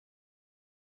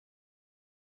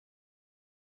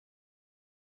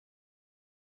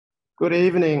Good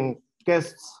evening,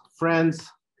 guests, friends,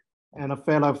 and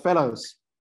fellow fellows.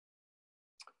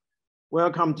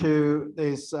 Welcome to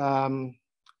this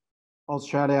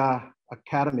Australia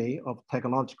Academy of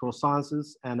Technological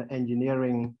Sciences and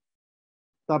Engineering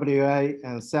WA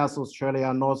and South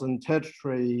Australia Northern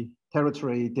Territory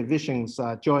Divisions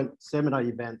joint seminar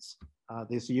events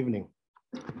this evening.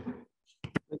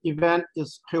 The event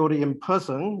is held in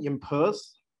person in Perth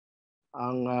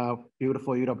on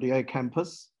beautiful UWA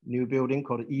campus, new building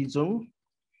called eZoom,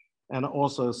 and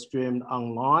also streamed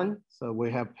online. So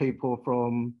we have people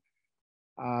from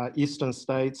Eastern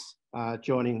states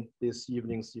joining this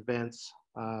evening's events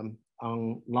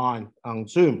online on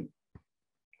Zoom.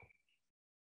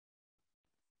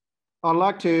 I'd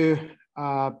like to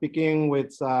begin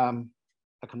with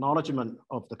acknowledgement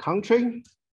of the country,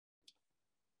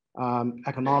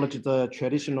 acknowledge the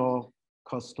traditional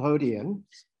custodians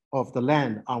of the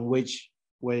land on which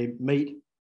we meet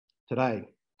today.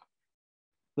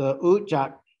 The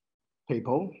Ujak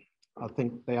people, I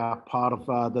think they are part of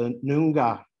the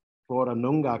Noongar, broader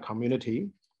Noongar community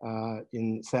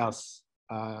in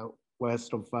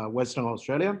west of Western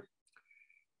Australia,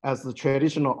 as the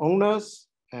traditional owners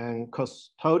and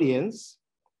custodians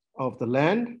of the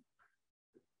land.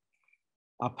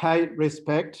 I pay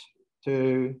respect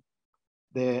to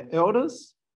their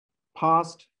elders,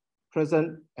 past,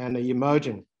 present, and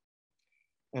emerging,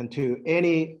 and to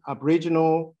any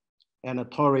Aboriginal and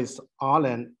Torres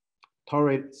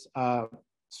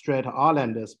Strait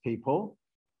Islanders people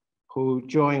who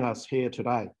join us here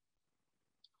today.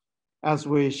 As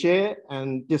we share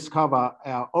and discover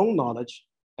our own knowledge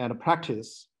and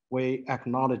practice, we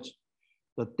acknowledge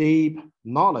the deep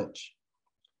knowledge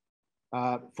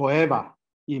forever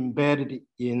embedded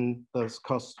in the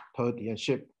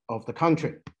custodianship of the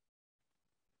country.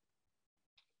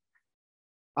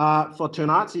 For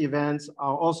tonight's events, I'd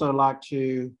also like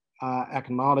to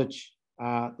acknowledge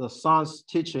the Science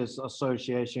Teachers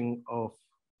Association of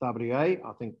WA.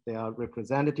 I think they are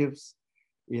representatives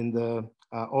in the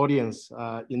audience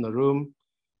in the room,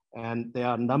 and there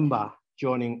are a number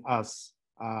joining us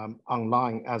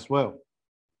online as well.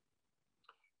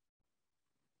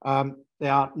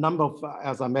 There are a number of,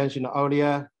 as I mentioned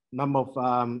earlier, number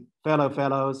of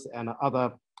fellows and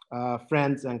other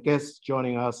friends and guests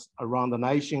joining us around the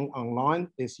nation online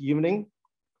this evening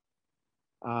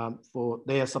for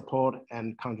their support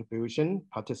and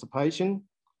participation.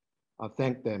 I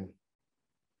thank them.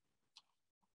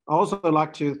 I also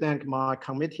like to thank my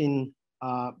committee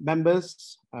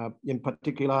members, in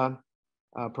particular,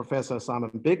 Professor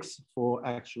Simon Biggs, for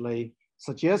actually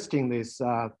suggesting this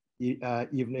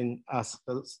evening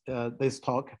this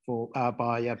talk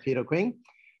by Peter Quinn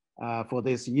for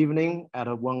this evening at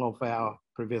one of our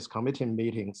previous committee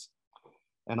meetings.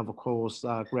 And of course,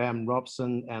 Graham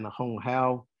Robson and Hong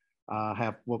Hao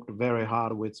have worked very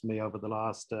hard with me over the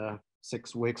last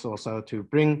 6 weeks or so to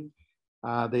bring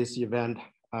this event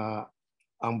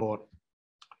on board.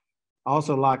 I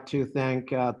also like to thank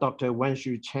Dr.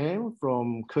 Wenshu Chen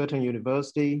from Curtin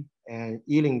University and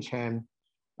Yiling Chen,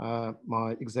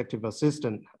 my executive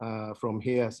assistant from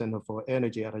here, Center for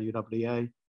Energy at UWA,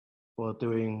 for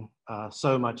doing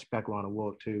so much background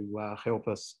work to help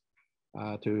us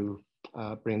to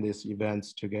bring these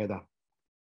events together.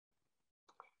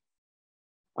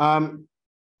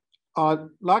 I'd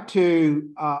like to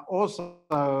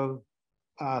also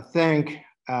thank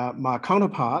my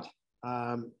counterpart,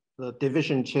 the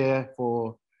division chair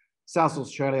for South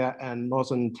Australia and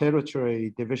Northern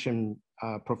Territory Division,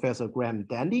 Professor Graham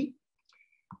Dandy.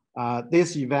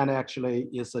 This event actually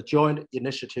is a joint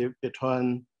initiative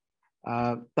between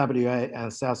WA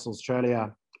and South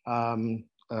Australia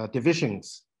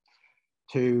divisions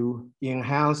to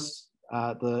enhance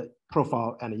the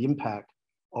profile and impact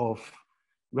of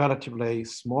relatively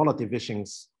smaller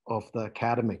divisions of the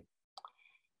Academy.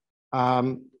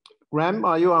 Graham,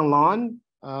 are you online?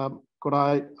 Could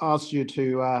I ask you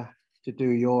to do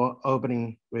your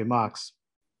opening remarks?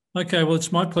 Okay, well,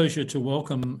 it's my pleasure to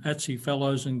welcome ATSE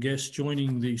fellows and guests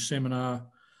joining the seminar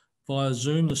via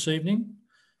Zoom this evening.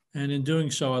 And in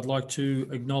doing so, I'd like to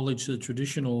acknowledge the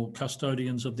traditional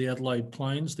custodians of the Adelaide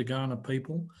Plains, the Kaurna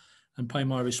people, and pay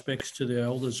my respects to their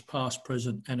elders past,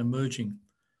 present, and emerging.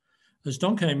 As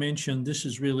Donkey mentioned, this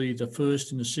is really the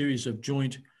first in a series of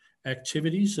joint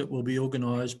activities that will be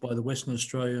organised by the Western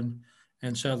Australian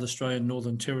and South Australian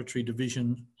Northern Territory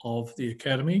Division of the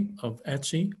Academy of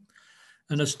ATSE.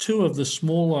 And as two of the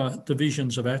smaller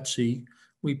divisions of ATSE,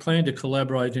 we plan to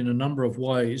collaborate in a number of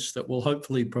ways that will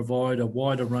hopefully provide a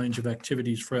wider range of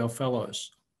activities for our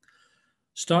fellows.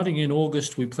 Starting in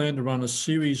August, we plan to run a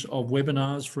series of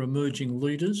webinars for emerging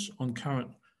leaders on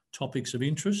current topics of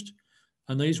interest.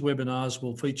 And these webinars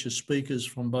will feature speakers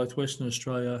from both Western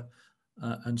Australia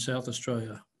and South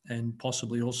Australia, and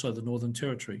possibly also the Northern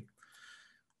Territory.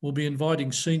 We'll be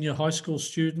inviting senior high school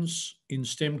students in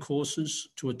STEM courses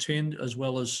to attend, as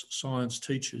well as science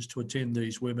teachers to attend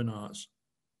these webinars.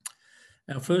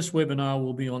 Our first webinar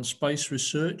will be on space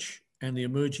research and the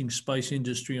emerging space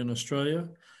industry in Australia,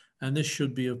 and this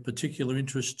should be of particular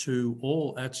interest to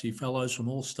all ATSE fellows from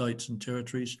all states and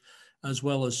territories, as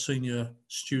well as senior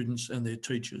students and their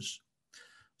teachers.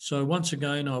 So once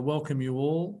again, I welcome you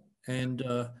all, and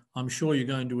I'm sure you're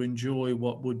going to enjoy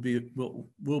what will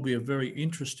be a very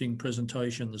interesting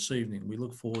presentation this evening. We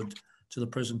look forward to the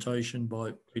presentation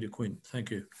by Peter Quinn. Thank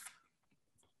you.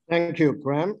 Thank you,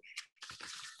 Graham.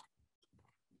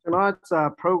 Tonight's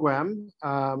program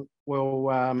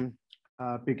will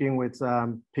begin with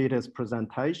Peter's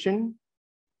presentation,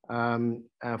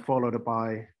 followed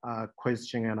by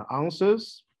question and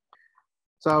answers.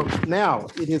 So now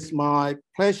it is my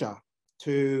pleasure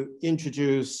to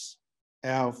introduce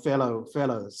our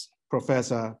fellows,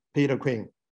 Professor Peter Quinn,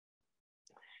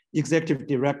 Executive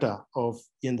Director of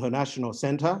International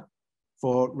Centre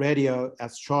for Radio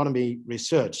Astronomy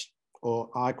Research,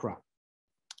 or ICRAR.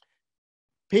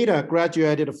 Peter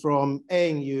graduated from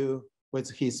ANU with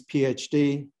his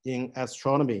PhD in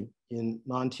astronomy in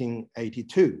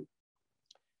 1982.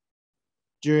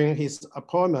 During his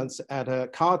appointments at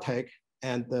Caltech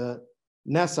and the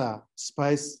NASA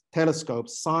Space Telescope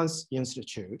Science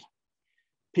Institute,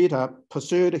 Peter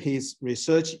pursued his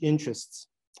research interests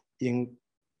in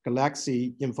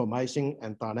galaxy information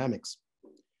and dynamics,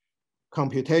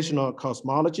 computational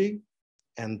cosmology,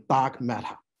 and dark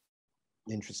matter.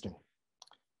 Interesting.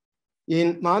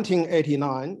 In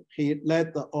 1989, he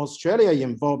led the Australia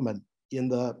involvement in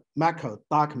the MACO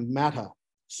Dark Matter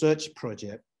Search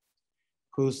Project,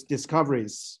 whose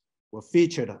discoveries were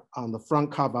featured on the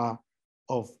front cover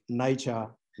of Nature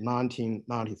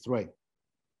 1993.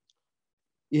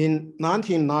 In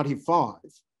 1995,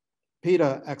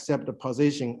 Peter accepted a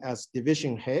position as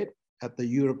division head at the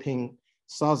European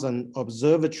Southern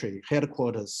Observatory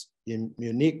headquarters in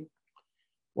Munich,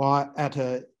 while at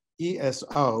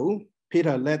ESO,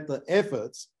 Peter led the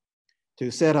efforts to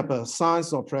set up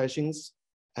science operations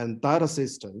and data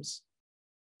systems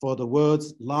for the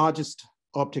world's largest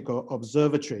optical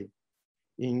observatory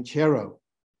in Cerro,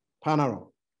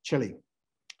 Panaro, Chile.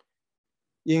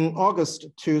 In August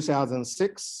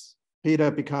 2006,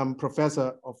 Peter became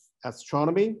Professor of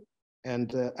Astronomy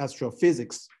and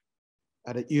Astrophysics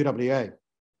at UWA,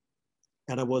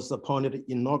 and was appointed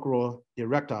inaugural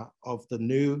director of the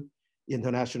new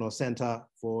International Centre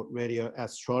for Radio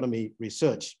Astronomy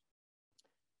Research.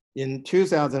 In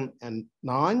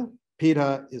 2009,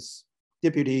 Peter is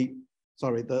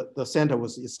the center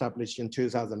was established in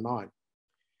 2009.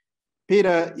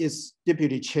 Peter is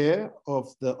deputy chair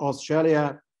of the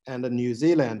Australia and the New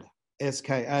Zealand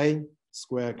SKA,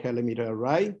 Square Kilometre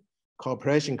Array,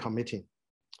 Cooperation Committee.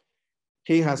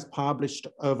 He has published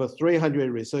over 300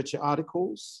 research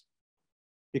articles,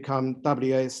 become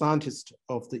WA Scientist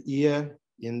of the Year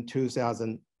in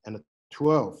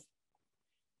 2012.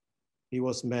 He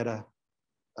was made a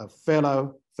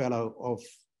fellow of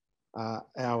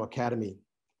our academy,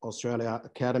 Australia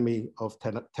Academy of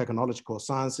Technological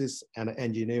Sciences and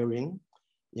Engineering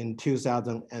in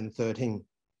 2013.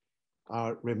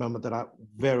 I remember that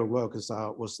very well because I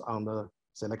was on the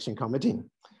selection committee.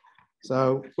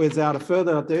 So without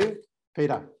further ado,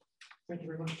 Peter. Thank you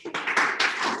very much.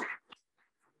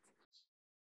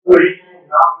 Good evening.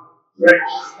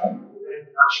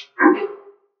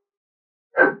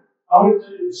 I want to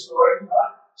do the story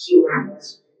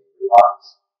basically.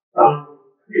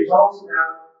 It talks about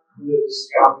the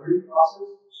discovery process,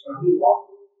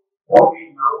 what we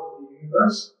know of the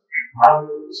universe, how we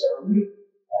discover it,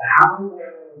 and how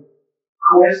the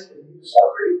quest of new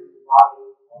discovery is divided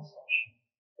into construction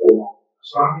for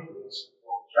astronomy and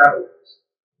for travelers.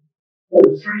 So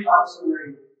the three types of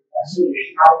reading,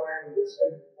 how we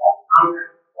expect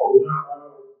what we don't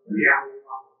know, we have to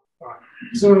know. Right.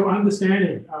 So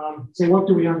understanding. So what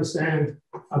do we understand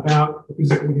about the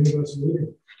physical universe we live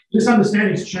in? This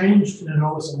understanding has changed an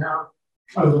enormous amount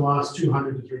over the last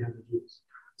 200 to 300 years.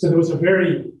 So there was a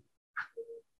very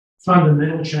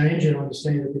fundamental change in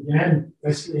understanding that began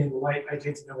basically in the late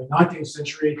 18th and early 19th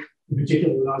century, in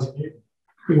particular with Isaac Newton.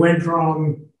 We went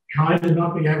from kind of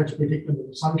not being able to predict when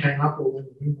the sun came up or when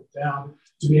the moon went down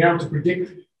to being able to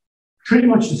predict pretty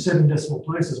much to 7 decimal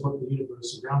places what the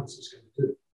universe around us was going to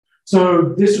do.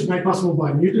 So this was made possible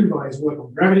by Newton, by his work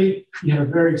on gravity. He had a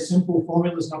very simple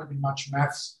formula. There's not going to be much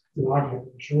maths that I can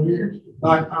show you.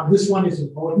 But this one is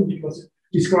important because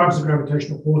describes the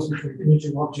gravitational force between any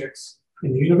two objects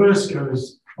in the universe,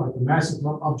 goes like the mass of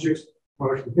objects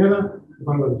both together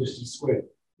divided by the distance squared.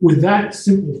 With that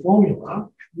simple formula,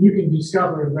 you can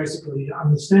discover and basically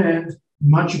understand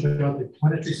much about the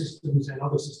planetary systems and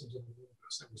other systems in the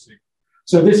universe that we see.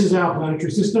 So this is our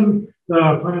planetary system.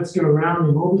 The planets go around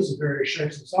in orbits of various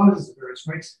shapes and sizes at various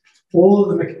rates. All of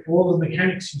the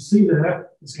mechanics you see there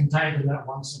is contained in that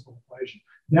one simple equation,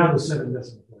 down to 7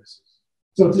 decimal places.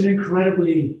 So it's an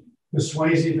incredibly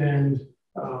persuasive and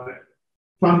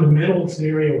fundamental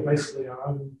theory of basically our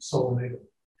own solar neighborhood.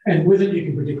 And with it, you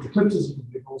can predict eclipses, you can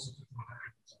predict all sorts of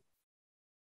things.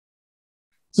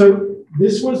 So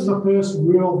this was the first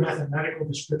real mathematical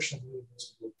description of the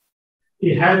universe.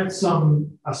 It had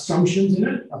some assumptions in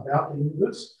it about the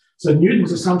universe. So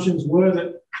Newton's assumptions were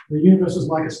that the universe was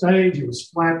like a stage, it was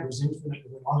flat, it was infinite, it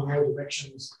went on in all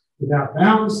directions without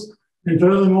bounds. And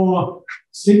furthermore,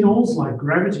 signals like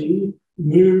gravity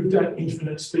moved at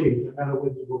infinite speed, no matter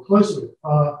whether you were close or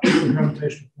far, the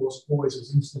gravitational force always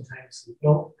was instantaneously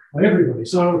felt by everybody.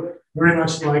 So very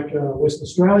much like Western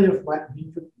Australia, flat and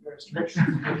infinite in various directions.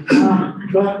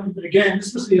 But again,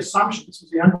 this was the assumption, this was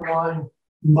the underlying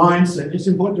mindset. It's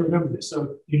important to remember this.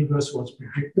 So the universe was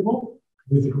predictable.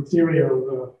 With the theory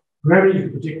of gravity, you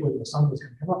could predict whether the sun was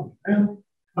going to come up and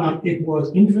down. It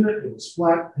was infinite, it was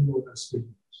flat, and there were no speed.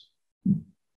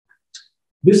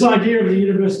 This idea of the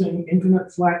universe being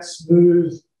infinite, flat,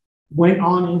 smooth, went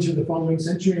on into the following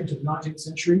century, into the 19th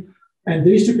century. And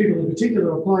these two people in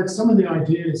particular applied some of the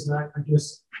ideas that I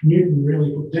guess Newton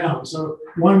really put down. So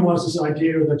one was this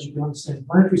idea that you can understand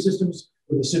planetary systems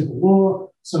with a simple law.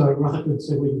 So Rutherford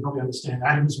said we can probably understand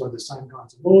atoms by the same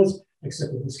kinds of laws,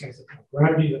 except in this case, it's not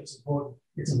gravity that's important.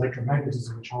 It's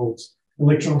electromagnetism, which holds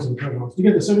electrons and protons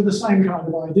together. So with the same kind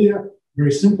of idea,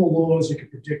 very simple laws, you can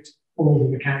predict all the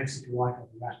mechanics, if you like, of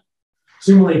that.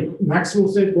 Similarly, Maxwell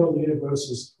said, well, the universe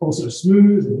is also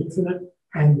smooth and infinite,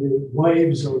 and the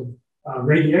waves of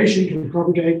radiation can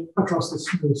propagate across the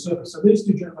smooth surface. So these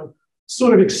two gentlemen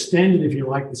sort of extended, if you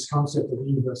like, this concept of the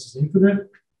universe is infinite,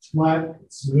 flat,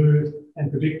 smooth, and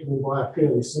predictable by a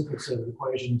fairly simple set of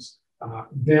equations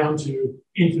down to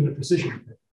infinite precision.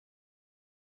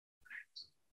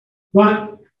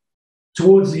 But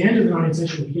towards the end of the 19th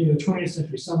century, beginning of the 20th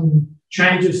century, some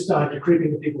changes started to creep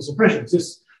into people's impressions.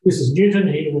 This is Newton.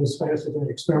 He was famous for doing an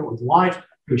experiment with light.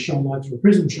 He shone light through a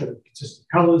prism, showed it consisted of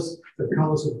colours. The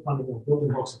colours were the fundamental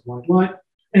building blocks of white light.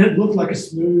 And it looked like a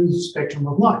smooth spectrum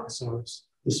of light. So it's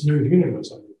the smooth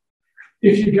universe.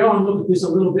 If you go and look at this a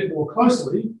little bit more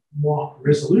closely, more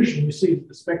resolution, you see that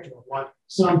the spectrum of light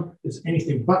sun is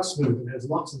anything but smooth. It has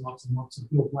lots and lots and lots of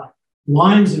little black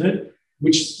lines in it,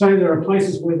 which say there are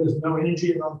places where there's no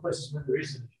energy and other places where there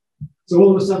is energy. So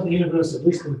all of a sudden, the universe, at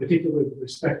least in particular with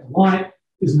respect to light,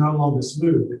 is no longer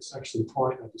smooth. It's actually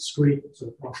quite a discrete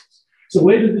sort of process. So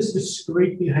where did this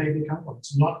discrete behavior come from?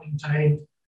 It's not contained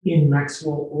in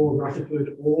Maxwell or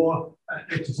Rutherford or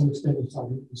to some extent in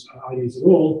some ideas at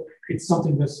all. It's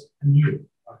something that's new.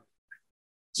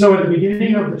 So at the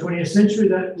beginning of the 20th century,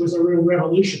 that was a real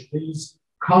revolution. These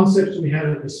concepts we had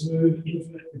of the smooth,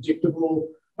 infinite, predictable,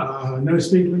 no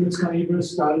speed limits kind of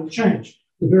universe started to change.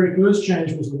 The very first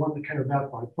change was the one that came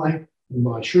about by Planck and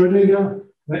by Schrödinger.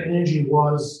 That energy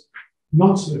was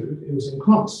not smooth, it was in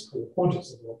clumps called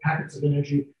quantas. There were packets of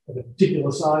energy of a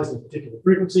particular size and a particular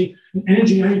frequency. And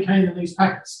energy only came in these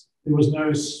packets. There was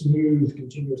no smooth,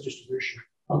 continuous distribution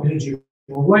of energy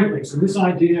or wavelengths. And this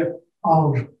idea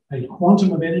of a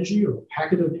quantum of energy or a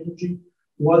packet of energy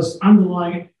was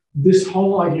underlying this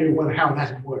whole idea of how an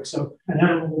atom works. So an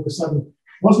atom all of a sudden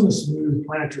wasn't a smooth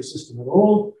planetary system at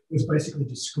all. It was basically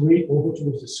discrete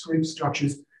orbitals, discrete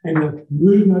structures, and the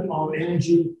movement of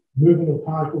energy, movement of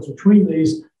particles between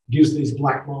these gives these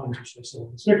black lines, which they saw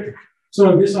in the spectrum.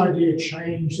 So this idea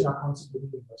changed our concept of the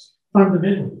universe.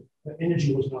 Fundamentally, that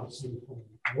energy was not a smooth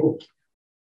quantity at all.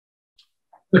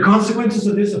 The consequences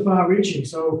of this are far-reaching.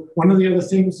 So one of the other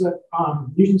things that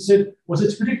Newton said was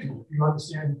it's predictable. You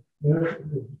understand,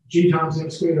 G times M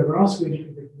squared over R squared, you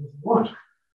can predict anything you want.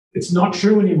 It's not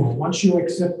true anymore. Once you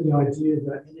accept the idea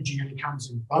that energy only comes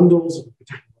in bundles of a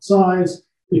particular size,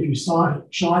 if you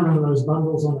shine one of those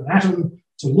bundles on an atom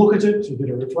to look at it, to get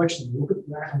a reflection and look at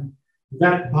the atom,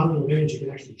 that bundle of energy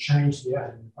can actually change the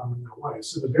atom in fundamental ways.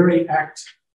 So the very act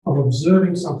of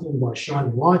observing something by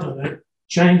shining light on it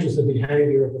changes the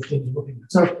behavior of the thing you're looking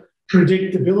at. So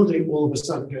predictability all of a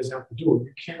sudden goes out the door.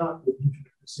 You cannot, with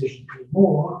infinite precision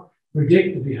anymore,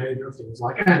 predict the behavior of things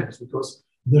like atoms, because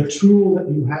the tool that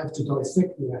you have to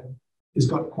dissect the atom has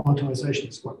got quantization,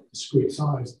 it's got discrete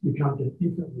size. You can't get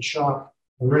infinitely sharp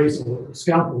a razor or a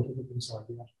scalpel to look inside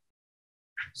the atom.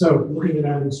 So looking at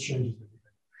atoms changes the behavior.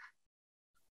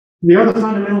 The other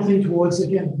fundamental thing towards,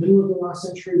 again, the middle of the last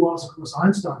century was, of course,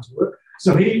 Einstein's work.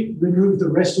 So he removed the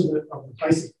rest of the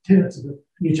basic tenets of the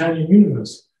Newtonian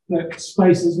universe. That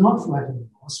space is not flat anymore.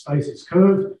 Space is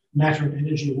curved. Matter and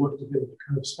energy work together to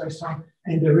curve space-time,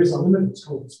 and there is a limit. It's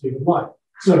called the speed of light.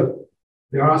 So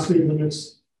there are speed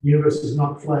limits. The universe is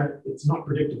not flat. It's not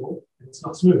predictable. And it's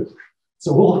not smooth.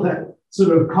 So all of that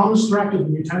sort of construct of the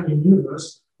Newtonian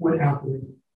universe went out the window.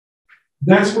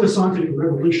 That's what a scientific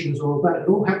revolution is all about. It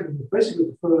all happened in basically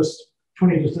the first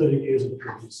 20 to 30 years of the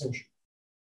 20th century.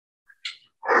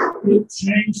 It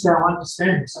changed our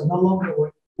understanding. So no longer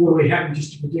were we happy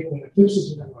just to predict when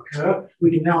eclipses are going to occur.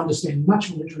 We can now understand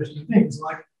much more interesting things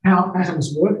like how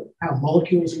atoms work, how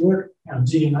molecules work, how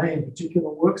DNA in particular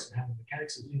works, and how the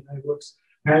mechanics of DNA works,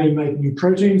 how you make new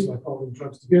proteins by folding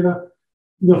drugs together.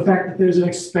 The fact that there's an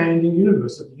expanding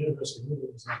universe, that the universe is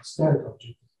not a static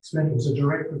object. Expanding was a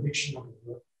direct prediction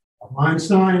of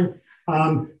Einstein.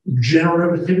 General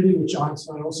relativity, which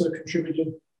Einstein also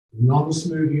contributed,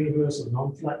 non-smooth universe or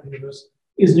non-flat universe,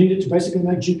 is needed to basically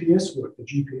make GPS work. The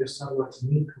GPS satellites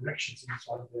need corrections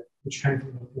inside of it, which came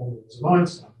from the formulas of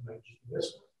Einstein to make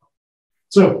GPS work.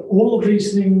 So all of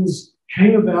these things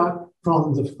came about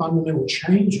from the fundamental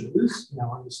changes in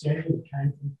our understanding that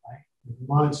came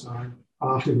from Einstein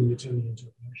after the Newtonian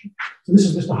interpretation. So this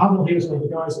is Mr. Hubble. He was one of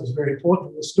the guys that was very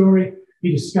important in the story.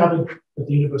 He discovered that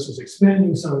the universe was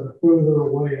expanding, so the further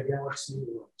away a galaxy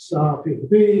or a star appeared to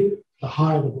be, the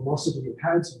higher the velocity it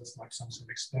had, so it's like some sort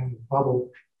of expanding bubble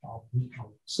of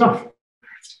stuff.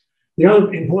 The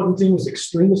other important thing was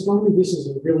extreme astronomy. This is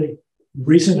a really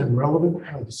recent and relevant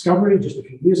discovery just a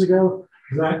few years ago,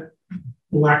 that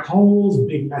black holes,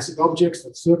 big massive objects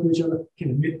that circle each other,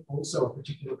 can emit also a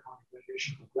particular kind of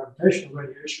radiation, called gravitational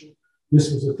radiation.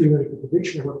 This was a theoretical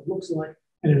prediction of what it looks like,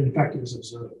 and in fact it was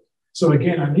observed. So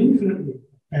again, an infinitely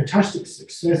fantastic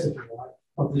success, if you like,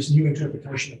 of this new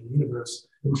interpretation of the universe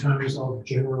in terms of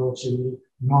general relativity,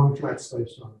 non-flat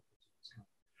space-time.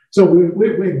 So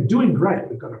we're doing great.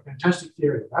 We've got a fantastic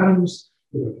theory of atoms.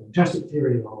 We've got a fantastic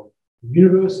theory of the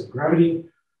universe, of gravity.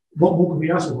 What more could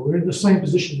we ask for? We're in the same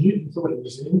position Newton thought it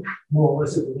was in, more or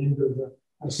less at the end of the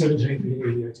 17th,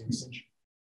 beginning of the 18th century.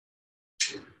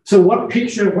 So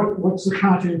what's the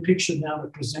cartoon picture now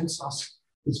that presents us?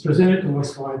 It's presented to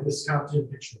us by this cartoon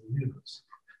picture of the universe.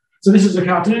 So this is a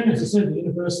cartoon. As I said, the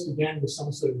universe began with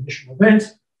some sort of initial event.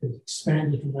 It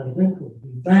expanded from that event called the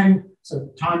Big Bang. So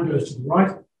time goes to the right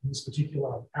in this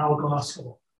particular hourglass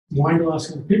or wine glass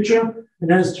kind of picture.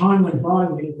 And as time went by,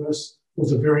 the universe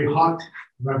was a very hot,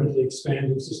 rapidly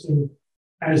expanding system.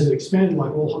 As it expanded,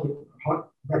 like all hot,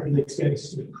 rapidly expanding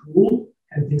systems, it cooled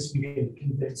and things began to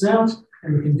condense out.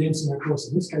 And the condensing, of course,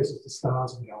 in this case, is the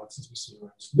stars and galaxies we see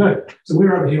around us today. So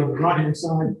we're over here on the right-hand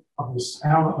side of this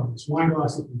wine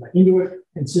glass, looking back into it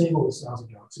and seeing all the stars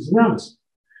and galaxies around us.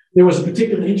 There was a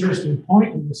particularly interesting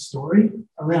point in this story.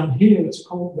 Around here, it's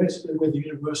called basically where the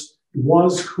universe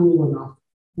was cool enough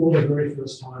for the very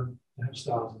first time to have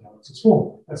stars and galaxies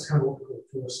form. That's kind of what we call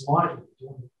first light,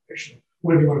 or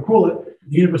whatever you want to call it.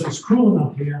 The universe was cool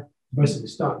enough here to basically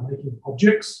start making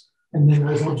objects. And then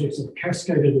those objects have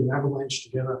cascaded and avalanche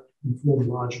together and formed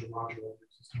larger and larger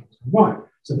objects as time has gone by.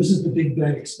 So this is the Big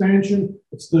Bang expansion.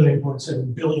 It's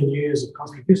 13.7 billion years of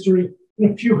cosmic history.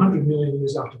 And a few hundred million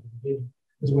years after the beginning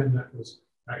is when that was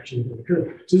actually going to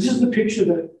occur. So this is the picture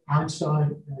that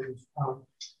Einstein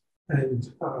and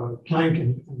Planck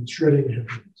and Schrödinger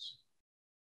have used.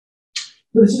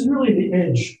 So this is really the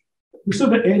edge. The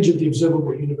sort of edge of the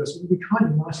observable universe. It would be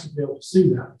kind of nice to be able to see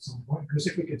that at some point, because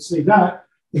if we could see that,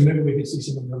 then maybe we could see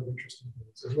some of the other interesting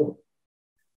things as well.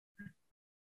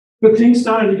 But things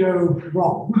started to go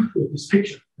wrong with this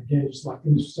picture. Again, just like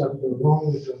things started to go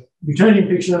wrong with the Newtonian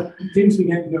picture, things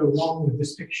began to go wrong with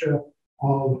this picture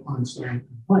of Einstein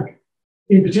and Planck.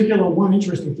 In particular, one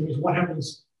interesting thing is what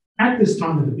happens at this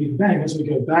time of the Big Bang. As we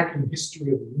go back in the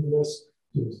history of the universe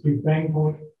to this Big Bang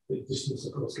point, the distance,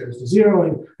 of course, goes to zero,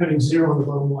 and having zero on the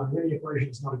bottom line of any equation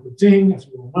is not a good thing, as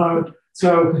we all know.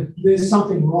 So there's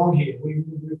something wrong here. We've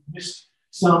missed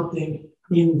something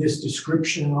in this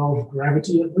description of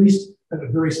gravity, at least at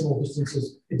very small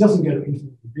distances. It doesn't get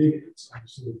infinitely big. It's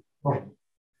obviously a problem.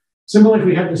 Similarly,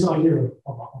 we have this idea of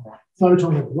a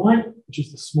photon of light, which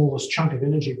is the smallest chunk of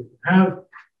energy we can have.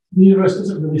 The universe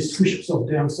doesn't really squish itself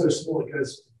down so small it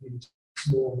goes to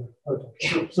small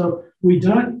photon. So we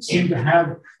don't seem to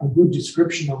have a good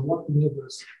description of what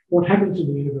happened to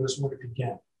the universe when it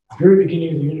began. At the very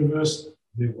beginning of the universe,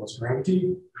 there was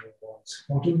gravity, there was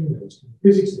quantum, there was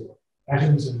physics, there were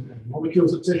atoms and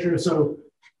molecules, etc. So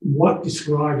what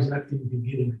describes that in the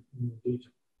beginning in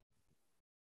detail?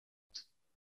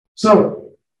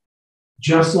 So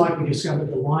Just like we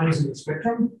discovered the lines in the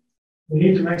spectrum, we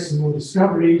need to make some more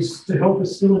discoveries to help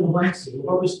us fill in the blanks. We've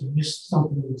obviously missed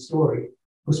something in the story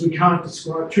because we can't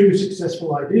describe two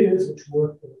successful ideas which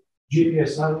work for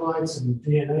GPS satellites and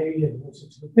DNA and all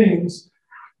sorts of things,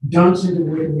 don't seem to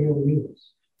work in the early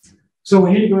universe. So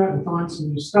we need to go out and find some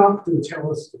new stuff to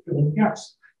tell us to fill in the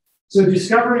gaps. So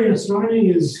discovery in astronomy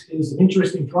is an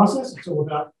interesting process. It's all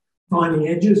about finding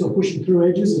edges or pushing through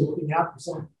edges and looking out for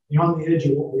something beyond the edge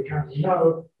of what we currently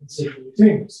know and seeing new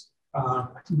things.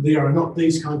 There are not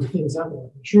these kinds of things out there, I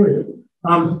can assure you.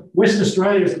 Western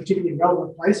Australia is a particularly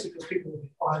relevant place because people have been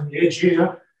finding the edge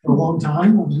here for a long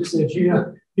time. On this edge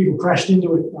here, people crashed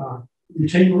into it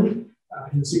routinely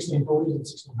in the 1640s and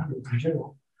 1600s in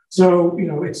general. So, you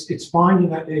know, it's finding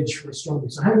that edge for astronomy.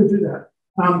 So how do we do that?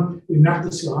 We map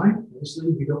the sky.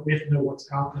 Obviously, we have to know what's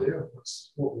out there,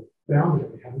 what we found,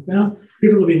 what we haven't found.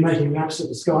 People have been making maps of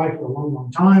the sky for a long,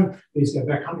 long time. These go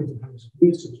back hundreds and hundreds of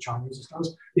years to the Chinese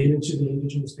stars, even to the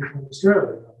indigenous people in Australia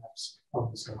who have maps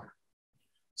of the sky.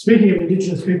 Speaking of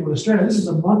indigenous people in Australia, this is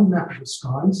a modern map of the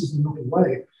sky. This is the Milky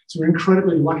Way. So we're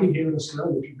incredibly lucky here in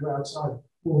Australia. If you go outside,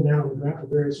 fall down on the ground for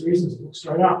various reasons, and look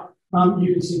straight up,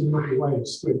 you can see the Milky Way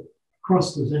spread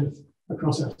across the zenith,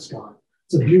 across our sky.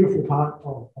 It's a beautiful part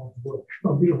of the world,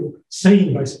 a beautiful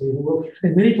scene, basically, in the world.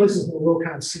 And many places in the world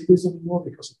can't see this anymore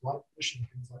because of light pollution and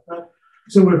things like that.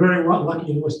 So we're very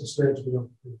lucky in Western Australia to be able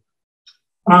to do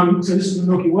that. So this is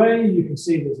the Milky Way. You can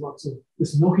see there's lots of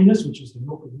this milkiness, which is the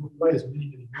Milky Way. There's many,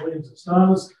 many millions of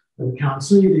stars that we can't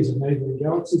see. These are neighboring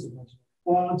galaxies and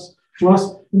clouds to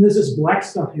us. And there's this black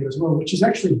stuff here as well, which is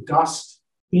actually dust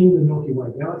in the Milky Way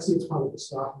galaxy. It's part of the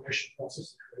star formation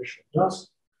process, the creation of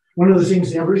dust. One of the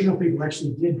things the Aboriginal people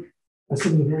actually did as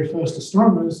some of the very first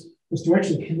astronomers was to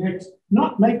actually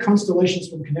not make constellations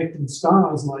from connecting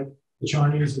stars like the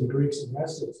Chinese and the Greeks and the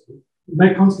Aztecs did, but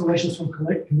make constellations from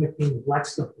connecting the black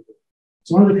stuff together.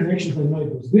 So one of the connections they made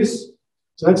was this.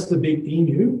 So that's the big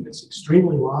emu. It's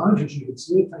extremely large, as you can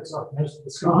see. It takes up most of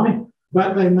the sky.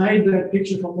 But they made that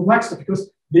picture from the black stuff because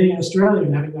being in Australia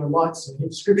and having no lights and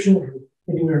inscription or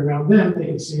anywhere around them, they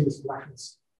can see this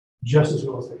blackness just as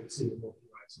well as they can see the Milky Way.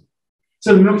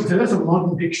 So the Milky Way, that's a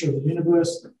modern picture of the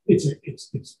universe.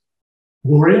 It's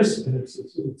glorious and it's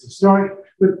historic,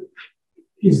 but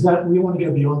is that we want to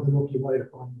go beyond the Milky Way to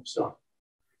find more stuff.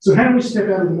 So how do we step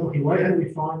out of the Milky Way? How do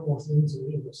we find more things in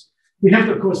the universe? We have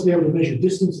to, of course, be able to measure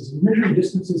distances. And measuring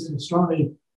distances in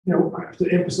astronomy, you know, I have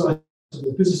to emphasize to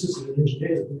the physicists and the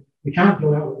engineers that we can't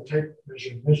go out with a tape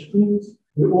measure and measure things.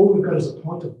 All we've got is a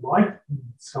point of light in the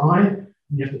sky, and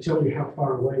you have to tell you how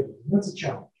far away it is. And that's a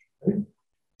challenge. Okay?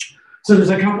 So there's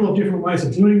a couple of different ways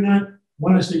of doing that.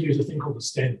 One is to use a thing called a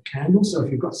standard candle. So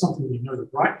if you've got something that you know the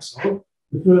brightness of,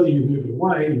 the further you move it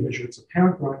away, you measure its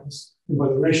apparent brightness, and by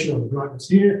the ratio of the brightness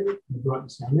here and the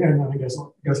brightness down there, and then it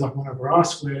goes like 1 over r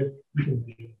squared, you can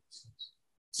measure the distance.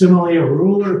 Similarly, a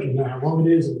ruler, if you know how long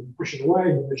it is and you push it away,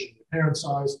 you measure the apparent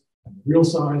size and the real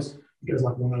size, it goes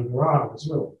like 1 over r as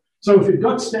well. So if you've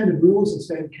got standard rulers and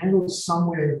standard candles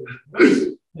somewhere in the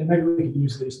universe, then maybe we could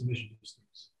use these to measure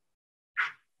distance.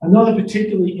 Another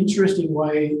particularly interesting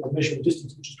way of measuring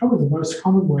distance, which is probably the most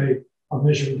common way of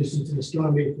measuring distance in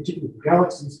astronomy, particularly for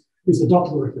galaxies, is the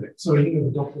Doppler effect. So you know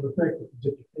the Doppler effect, if you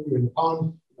dip your finger in the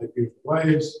pond, you make beautiful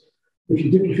waves. If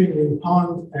you dip your finger in the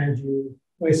pond and you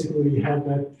basically have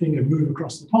that finger move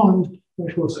across the pond, then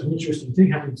of course an interesting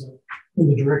thing happens in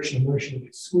the direction of motion it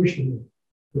gets squished, and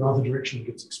the other direction it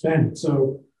gets expanded.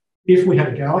 So if we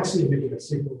have a galaxy emitting a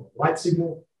signal, a light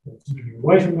signal, that's moving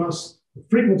away from us, the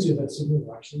frequency of that signal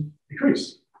will actually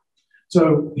decrease.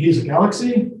 So here's a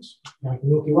galaxy, it's like the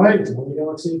Milky Way, it's another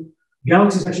galaxy. The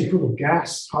galaxy is actually full of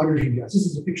gas, hydrogen gas. This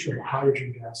is a picture of a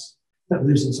hydrogen gas that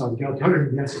lives inside the galaxy.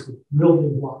 Hydrogen gas is the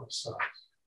building block of stars.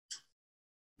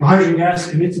 The hydrogen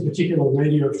gas emits a particular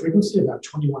radio frequency, about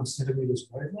 21 centimeters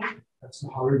wavelength. That's the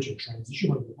hydrogen transition,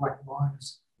 one of the black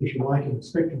lines, if you like, in the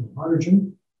spectrum of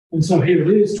hydrogen. And so here it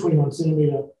is, 21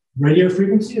 centimeter radio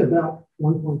frequency, about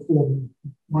 1.4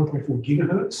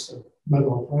 gigahertz, so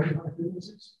mobile phone high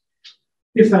frequencies.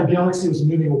 If that galaxy was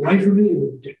moving away from me, it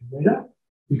would get redder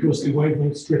because the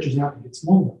wavelength stretches out and gets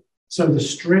longer. So the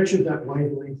stretch of that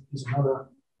wavelength is another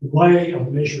way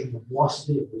of measuring the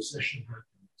velocity of recession.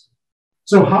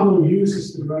 So Hubble used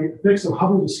this to great effect. So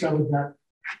Hubble discovered that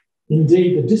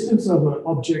indeed the distance of an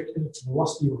object and its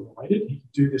velocity were related. He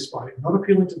could do this by not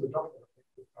appealing to the Doppler effect,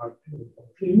 but by appealing to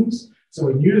other things. So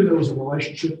he knew that there was a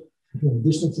relationship between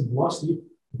distance and velocity.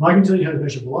 If I can tell you how to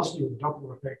measure velocity with the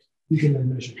Doppler effect, you can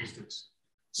then measure distance.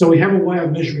 So we have a way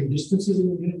of measuring distances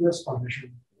in the universe by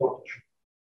measuring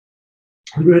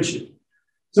the redshift.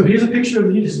 So here's a picture of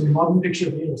the universe, a modern picture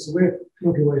of the universe. So we're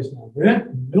Milky Way is down there in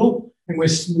the middle, and we're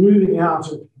smoothing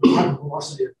out at the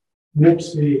velocity at warp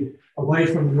speed away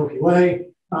from the Milky Way.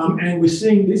 And we're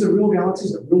seeing these are real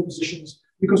galaxies at real positions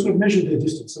because we've measured their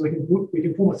distance. So we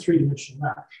can form a three-dimensional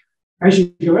map. As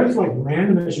you go out, it's like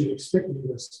random as you'd expect in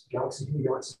this galaxy, new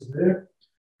galaxies there.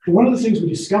 But one of the things we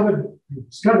discovered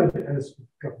as we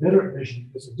got better at measuring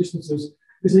the distances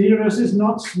is the universe is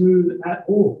not smooth at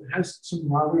all. It has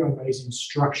some rather amazing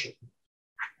structure.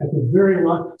 At the very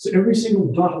right, so every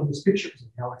single dot on this picture is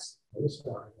a galaxy.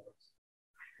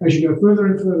 As you go further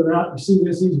and further out, you see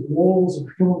there's these walls and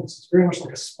filaments. It's very much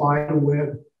like a spider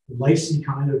web, lacy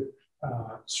kind of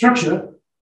structure.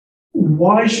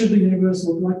 Why should the universe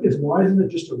look like this? Why isn't it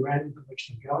just a random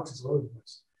collection of galaxies all over the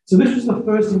place? So this was the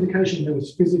first indication there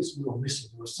was physics we were missing.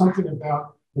 There was something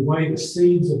about the way the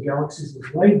seeds of galaxies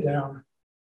was laid down,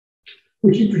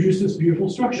 which introduced this beautiful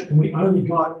structure. And we only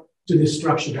got to this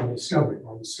structure by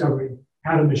discovering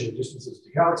how to measure distances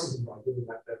to galaxies and by doing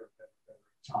that better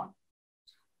and time.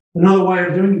 Another way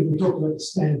of doing it, we talked about the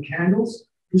standard candles.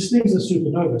 These things are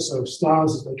supernovae, so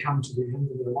stars, as they come to the end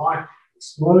of their life,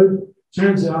 explode.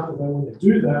 Turns out that when they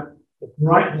do that, the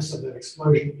brightness of that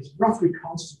explosion is roughly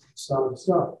constant from star to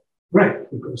star.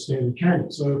 Great, we've got a standard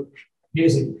candle. So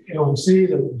here's an LMC,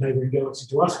 the neighboring galaxy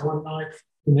to us one night.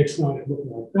 The next night it looked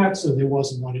like that. So there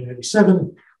was in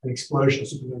 1987 an explosion, a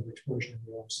supernova explosion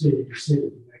in the LMC. You can see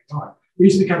it the next night.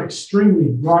 These become extremely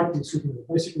bright in supernova,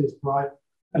 basically as bright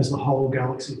as the whole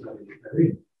galaxy that they're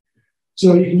in.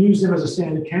 So you can use them as a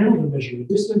standard candle to measure your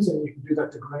distance, and you can do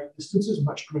that to great distances,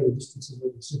 much greater distances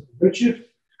than the simple redshift.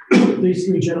 These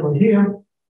three gentlemen here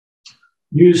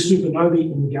use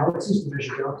supernovae in galaxies to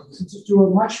measure galaxy distances to a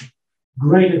much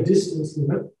greater distance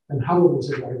limit than Hubble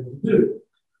was ever able to do.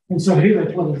 And so here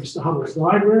they plotted Mr. Hubble's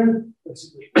diagram,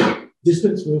 basically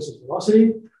distance versus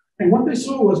velocity. And what they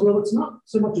saw was, well, it's not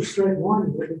so much a straight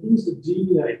line, but it begins to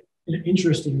deviate in an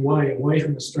interesting way away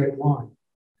from a straight line.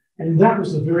 And that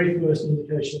was the very first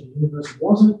indication that the universe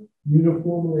wasn't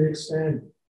uniformly expanding.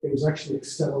 It was actually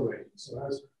accelerating. So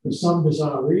as for some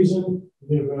bizarre reason,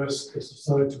 the universe has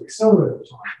decided to accelerate over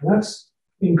time. And that's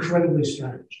incredibly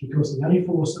strange because the only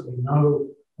force that we know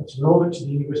that's relevant to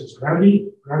the universe is gravity.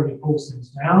 Gravity pulls things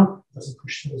down, doesn't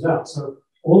push things out. So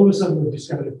all of a sudden we've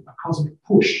discovered a cosmic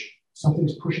push.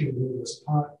 Something's pushing the universe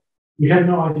apart. We have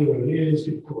no idea what it is.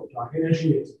 People call it dark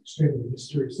energy. It's an extremely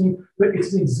mysterious thing. But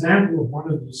it's an example of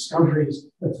one of the discoveries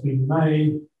that's been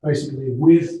made basically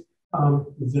with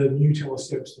the new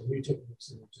telescopes, the new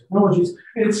techniques and technologies.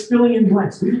 And it's filling in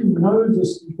blanks. We didn't know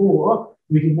this before.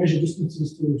 We can measure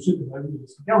distances to supernovae and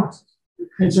distant galaxies.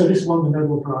 And so this won the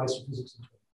Nobel Prize for Physics in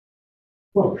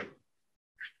 2012.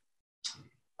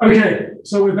 Okay,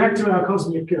 so we're back to our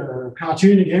cosmic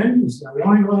cartoon again. This is our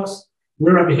wine glass.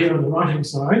 We're over here on the right-hand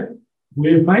side.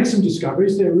 We've made some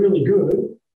discoveries. They're really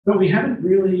good, but we haven't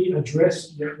really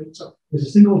addressed yet. So there's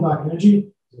a thing called dark energy.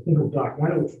 There's a thing called dark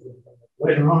matter, which we'll talk about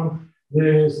later on.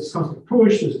 There's this cosmic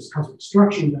push. There's this cosmic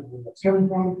structure. We don't know where that's coming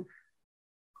from.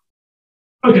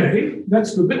 Okay,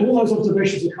 that's good. But all those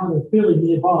observations are kind of fairly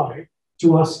nearby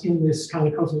to us in this kind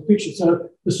of cosmic picture. So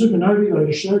the supernovae that I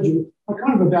just showed you are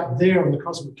kind of about there on the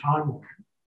cosmic timeline.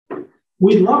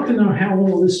 We'd love to know how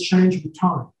all of this changed with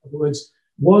time. In other words,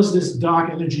 was this dark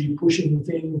energy pushing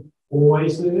thing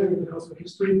always there in the cosmic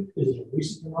history? Is it a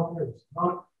recent phenomenon? Is it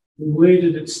not? Where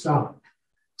did it start?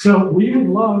 So we would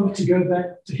love to go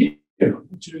back to here,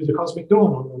 to the cosmic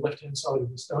dawn on the left-hand side of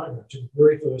this diagram, to the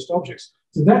very first objects.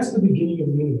 So that's the beginning of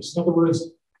the universe. In other words,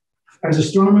 as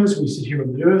astronomers, we sit here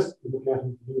on the Earth, we look out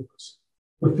into the universe.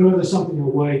 The further something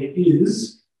away it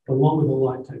is, the longer the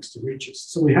light takes to reach us.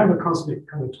 So we have a cosmic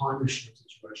kind of time machine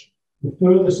situation. The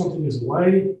further something is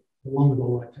away, the longer the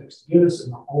light takes to get us,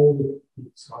 and the older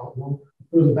it's the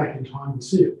further back in time we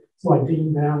see it. It's like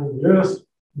digging down in the Earth.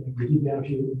 We dig down a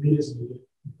few meters and we get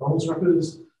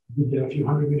velociraptors. We dig down a few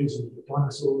hundred meters and we get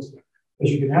dinosaurs.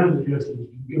 As you get out of the Earth,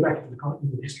 you go back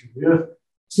into the history of the Earth.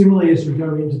 Similarly, as you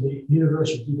go into the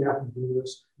universe, you dig out into the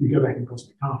universe, you go back in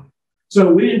cosmic time.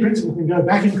 So we, in principle, can go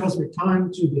back in cosmic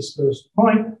time to this first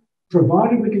point,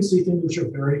 provided we can see things which are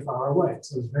very far away.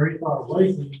 So there's very far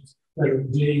away things that are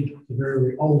indeed the very,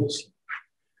 very oldest.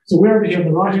 So we're over here on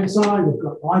the right-hand side, we've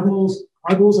got eyeballs.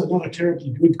 Eyeballs are not a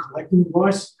terribly good collecting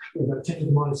device. They're about 10 to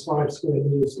the minus 5 square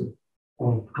meters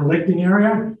of collecting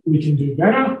area. We can do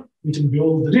better. We can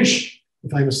build the dish, the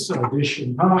famous dish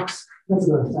in parks. That's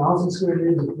about 1,000 square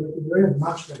meters of collecting area,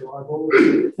 much better eyeballs.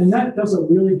 And that does a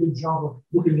really good job of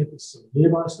looking at this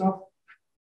nearby stuff.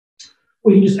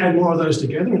 We can just add more of those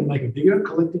together and make a bigger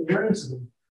collecting area. So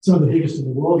some of the biggest in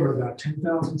the world are about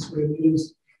 10,000 square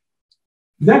meters.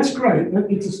 That's great. That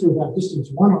gets us to about distance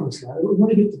 1 on this ladder. We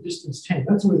want to get to distance 10.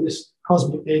 That's where this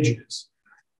cosmic edge is.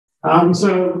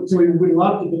 So we would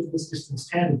love to get to this distance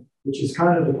 10, which is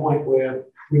kind of the point where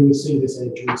we would see this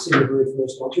edge, we would see the very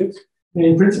first objects. And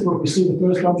in principle, if we see the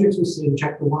first objects, we see in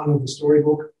chapter 1 of the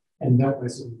storybook, and that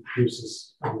basically gives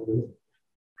us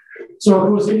So of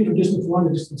course, getting from distance 1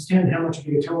 to distance 10, how much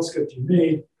bigger telescope do you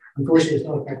need? Unfortunately, it's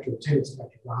not a factor of 10, it's a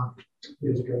factor of 100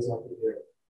 because it goes up in the area.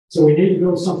 So we need to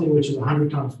build something which is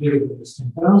 100 times bigger than this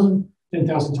 10,000.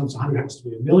 10,000 times 100 has to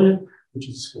be 1 million, which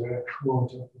is square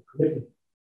kilometre array.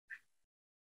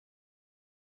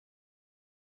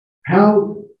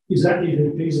 How is that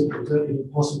even feasible? Is that even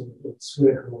possible to build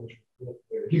square kilometre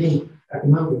array? Given at the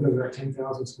moment we've got about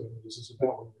 10,000 square meters, is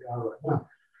about where we are right now.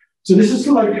 So this is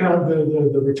like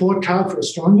the report card for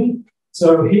astronomy.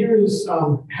 So here is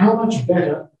how much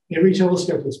better every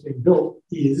telescope that's been built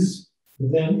is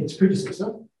than its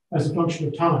predecessor as a function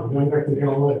of time, going back to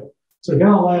Galileo. So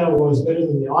Galileo was better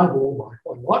than the eyeball by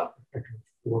quite a lot, a factor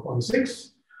of 4, 5, or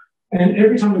 6. And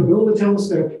every time we build a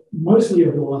telescope, mostly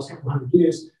over the last couple of 100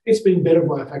 years, it's been better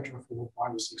by a factor of 4,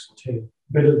 5, or 6, or 10,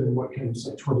 better than what came,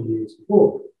 say, 20 years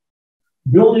before.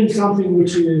 Building something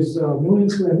which is a million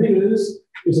square meters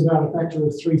is about a factor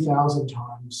of 3,000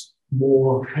 times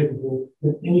more capable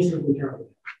than anything we currently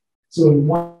have. So in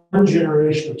one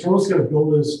generation of telescope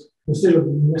builders, instead of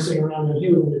messing around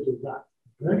here, we're going to do that.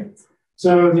 Okay?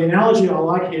 So the analogy I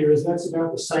like here is that's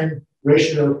about the same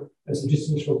ratio as the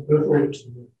distance from Earth orbit to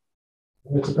the Moon.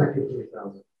 And that's a factor of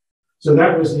 3,000. So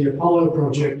that was the Apollo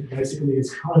project. Basically,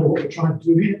 it's kind of what we're trying to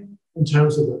do here in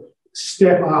terms of the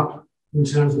step up in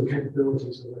terms of the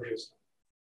capabilities of the stuff.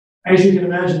 As you can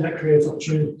imagine, that creates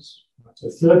opportunities. So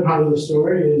the third part of the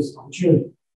story is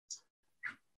opportunity.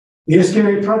 The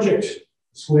SKA project,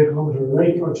 the Square Kilometre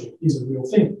Array project, is a real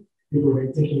thing. People have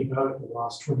been thinking about it for the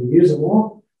last 20 years or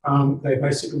more. They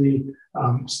basically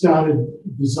started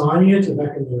designing it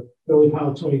back in the early part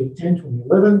of 2010,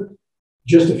 2011.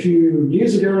 Just a few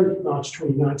years ago, March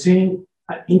 2019,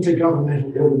 an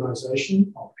intergovernmental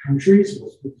organisation of countries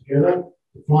was put together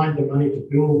to find the money to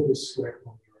build this Square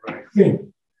Kilometre Array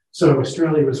thing. So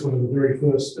Australia was one of the very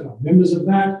first members of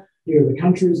that. Here are the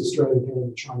countries: Australia,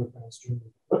 Canada, China, France,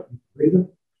 Germany,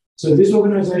 So this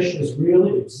organisation has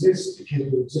really exists. It came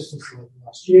into existence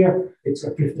last year. It's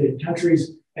got 15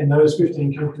 countries, and those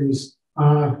 15 countries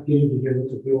are getting together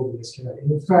to build the SKA.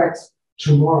 And in fact,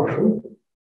 tomorrow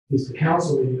is the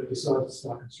council meeting that decides to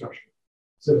start construction.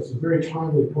 So it's a very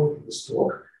timely point for this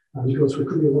talk, because we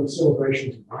could be a lot of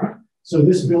celebration tomorrow. So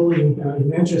this building in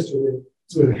Manchester,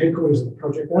 it's where the headquarters of the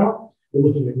project are. We're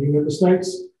looking at new member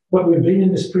states, but we've been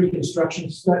in this pre-construction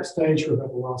stage for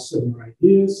about the last 7 or 8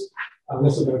 years.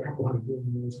 That's about a couple $100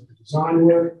 million of the design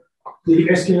work. The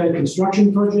SKA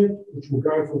construction project, which will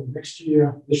go from this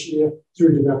year,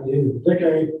 through to about the end of the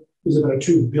decade, is about a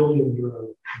 €2 billion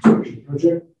construction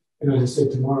project. And as I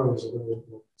said, tomorrow is a very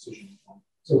important decision.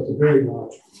 So it's a very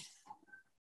large.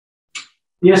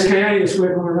 The SKA, the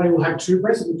Square Kilometre Array, will have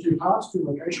basically two parts, 2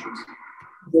 locations.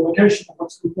 The location of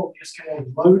what's called the SKA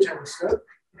low telescope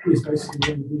is basically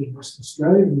going to be in Western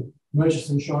Australia, in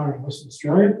Murchison Shire in Western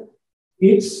Australia.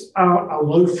 It's a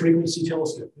low frequency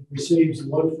telescope. It receives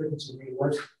low frequency radio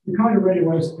waves, the kind of radio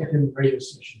waves that FM radio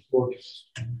stations broadcast.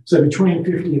 So between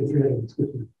 50 and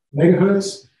 350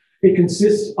 megahertz. It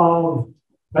consists of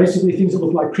basically things that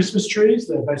look like Christmas trees.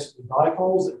 They're basically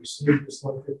dipoles that receive this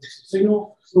low frequency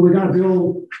signal. So we're going to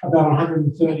build about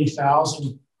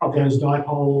 130,000 of those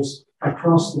dipoles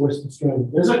across the Western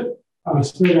Australian desert,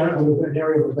 spread out over an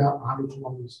area of about 100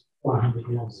 kilometres by 100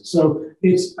 kilometres. So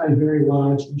it's a very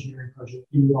large engineering project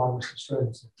in the Western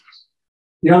Australian centres.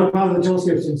 The other part of the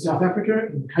telescope is in South Africa,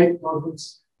 in the Cape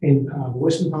Province, in the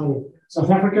western part of South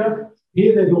Africa.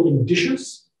 Here they're building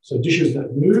dishes, so dishes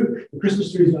that move. The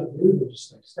Christmas trees don't move, they just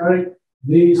stay static.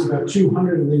 These, about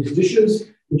 200 of these dishes,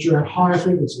 which are at higher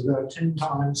frequency, about 10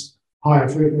 times higher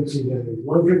frequency than the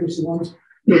low frequency ones.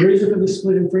 The reason for this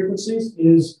split in frequencies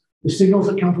is the signals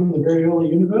that come from the very early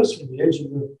universe, from the edge of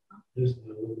the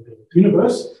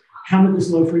universe, come at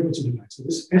this low frequency domain. So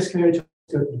this SKA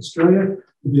telescope in Australia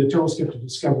will be a telescope to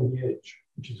discover the edge,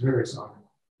 which is very exciting.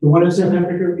 The one in South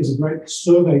Africa is a great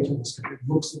survey telescope. It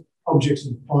looks at objects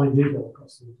in fine detail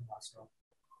across the night sky.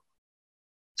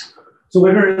 So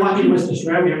we're very lucky in Western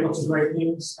Australia. We have lots of great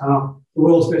things. The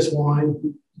world's best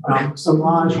wine, some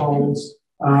large holes,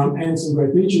 and some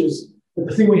great beaches. But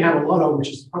the thing we have a lot of, which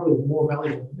is probably the more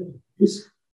valuable is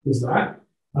that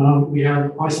we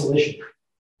have isolation.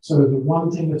 So the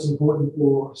one thing that's important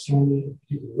for astronomy,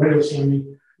 particularly radio astronomy,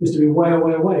 is to be way,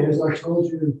 way away. As I told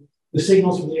you, the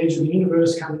signals from the edge of the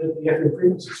universe come in at the FM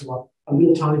frequency. So a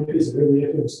little tiny piece of every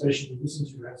FM station you listen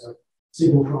to has a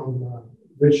signal from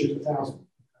redshift 1000.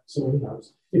 So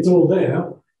it's all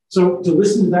there. So to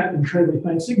listen to that incredibly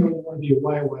faint signal, you want to be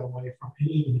way, way away from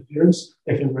any interference,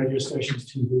 FM radio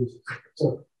stations, TVs, etc. So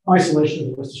isolation of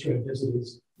the West Australian desert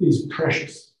is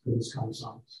precious for this kind of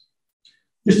science.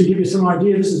 Just to give you some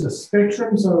idea, this is a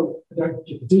spectrum, so I don't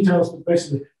get the details, but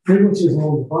basically frequency is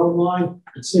along the bottom line,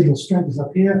 and signal strength is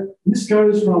up here. And this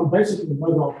goes from basically the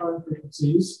mobile phone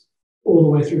frequencies all the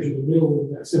way through to the middle,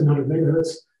 about 700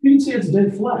 megahertz. You can see it's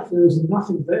dead flat. There is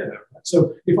nothing there. Right?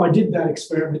 So if I did that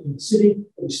experiment in the city, it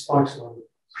would spikes all over.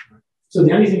 Right? So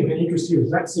the only thing of any interest here is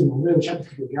that signal there, which happens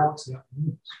to be a galaxy out in the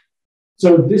universe.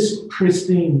 So this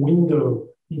pristine window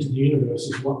into the universe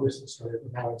is what Western Australia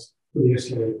provides for the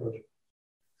SKA project.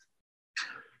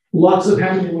 Lots have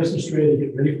happened in Western Australia to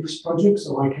get ready for this project.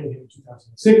 So I came here in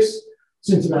 2006.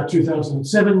 Since about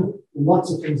 2007,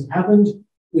 lots of things have happened.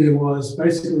 There was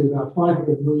basically about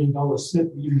 $500 million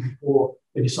spent even before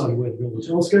they decided where to build the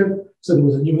telescope. So there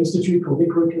was a new institute called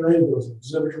ICRAR. There was an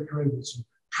observatory with some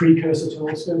precursor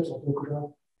telescopes I'll talk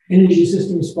about. Energy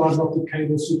systems, fiber optic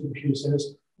cables, supercomputer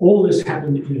centers. All this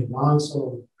happened in advance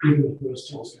of even the first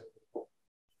telescope.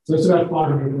 So it's about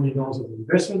 $500 million of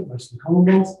investment, most of the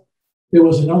Commonwealth. There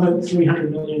was another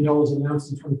 $300 million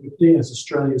announced in 2015 as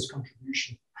Australia's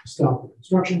contribution to start the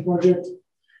construction project.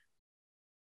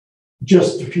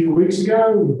 Just a few weeks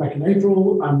ago, back in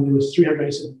April, there was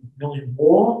 $387 million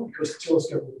more because the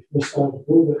telescope when we first started to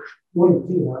build it, what we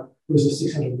think about was a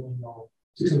 $600 million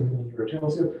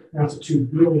telescope. Now it's a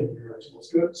 $2 billion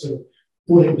telescope. So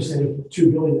 14% of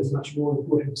 $2 billion is much more than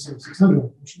 14% of 600,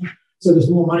 unfortunately. So there's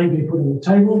more money being put on the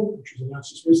table, which was announced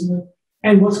just recently.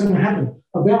 And what's going to happen?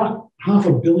 About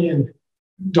 $500 million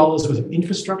worth of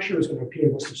infrastructure is going to appear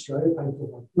in Western Australia, paying for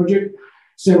one project,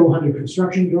 several hundred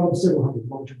construction jobs, several hundred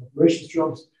long-term operations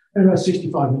jobs, and about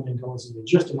 $65 million a year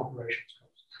just in operations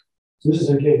costs. So this is,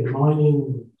 again,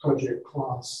 mining project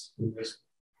class investment.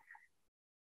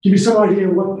 Give you some idea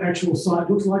of what the actual site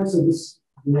looks like. So this is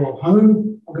our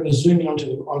home. I'm going to zoom in onto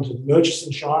the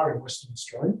Murchison Shire in Western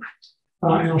Australia.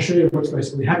 And I'll show you what's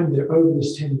basically happened there over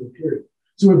this 10-year period.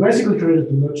 So we've basically created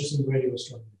the Murchison Radio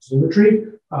Astronomy Observatory.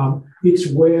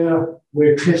 It's where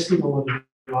we're testing a lot of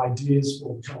the ideas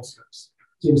for the telescopes.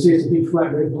 So you can see it's a big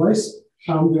flat red place.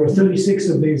 There are 36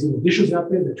 of these little dishes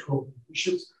out there. There are 12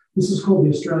 dishes. This is called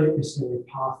the Australian SKA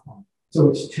Pathfinder. So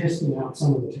it's testing out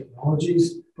some of the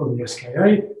technologies for the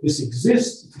SKA. This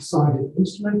exists. It's a scientific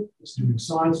instrument. It's doing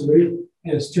science already,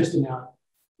 and it's testing out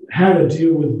how to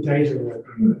deal with data at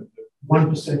the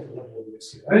 1% level of the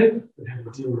SKA, but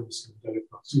how to deal with this data.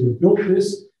 So we've built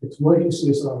this. It's working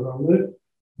CSI around it.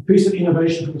 A piece of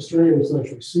innovation from Australia is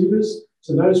those receivers.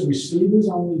 So those receivers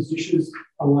on these dishes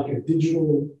are like a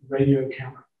digital radio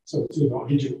camera. So it's either a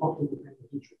digital optical camera,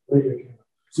 digital radio camera.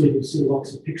 So you can see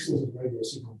lots of pixels of radio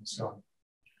signal in the sky.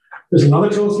 There's another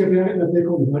telescope out there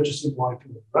called the Murchison Wide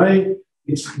Field Array.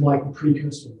 It's like the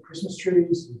precursor of the Christmas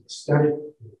trees, the static,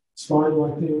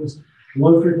 spine-like things,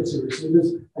 low frequency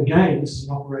receivers. Again, this is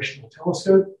an operational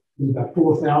telescope. There's about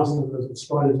 4,000 of those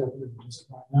spiders out there in the desert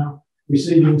right now,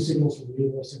 receiving signals from the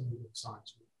universe and the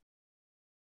science.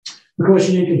 Of course,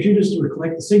 you need computers to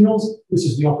collect the signals. This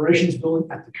is the operations building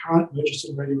at the current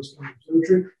Murchison Radio Astronomy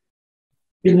Observatory.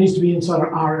 It needs to be inside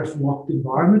an RF locked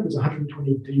environment. There's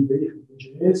 120 dB from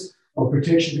engineers of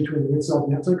protection between the inside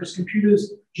and outside because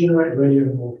computers generate radio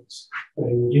noise.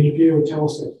 They will interfere with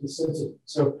telescopes and sensors.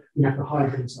 So we have to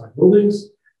hide them inside buildings.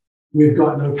 We've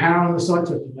got no power on the site,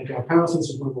 so to make our power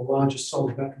sensors one of the largest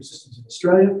solid battery systems in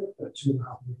Australia, about 2.5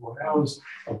 megawatt hours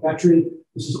of battery.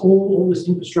 This is all this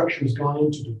infrastructure has gone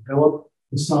in to develop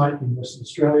the site in Western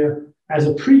Australia as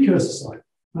a precursor site,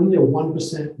 only a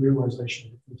 1%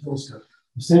 realization of the telescope.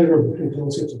 The center of the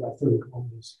telescope is about 30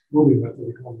 kilometers, will be about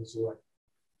 30 kilometers away.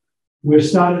 We've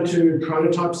started to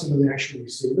prototype some of the actual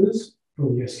receivers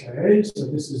from the SKA. So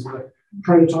this is the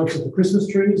prototypes of the Christmas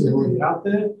trees. They're already out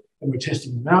there, and we're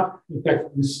testing them out. In fact,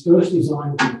 this first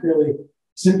design is a fairly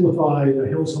simplified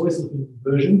Hills-Hoyt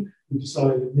version. We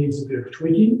decided it needs a bit of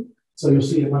tweaking. So you'll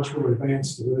see a much more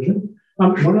advanced version.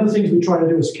 One of the things we try to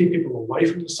do is keep people away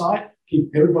from the site,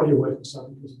 keep everybody away from the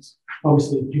site, because it's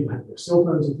obviously people have their cell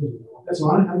phones and things like that. That's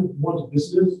why I don't want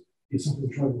visitors. It's something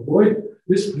to try to avoid.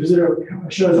 This visitor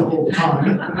shows up all the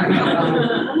time.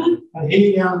 And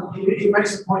he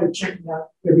makes a point of checking out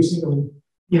every single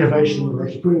innovation we're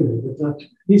actually putting there. But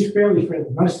he's fairly friendly,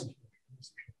 most of them.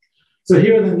 So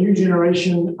here are the new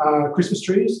generation Christmas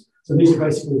trees. So these are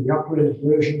basically the upgraded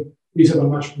version. These have a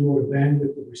much broader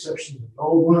bandwidth of reception than the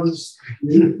old ones.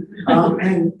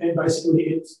 And basically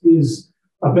it is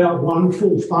about one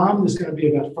full farm. There's going to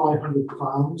be about 500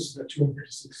 farms, about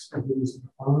 256 of these in the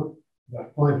farm,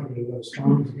 about 500 of those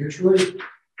farms eventually.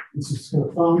 This is kind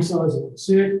of farm size, and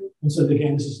see it. And so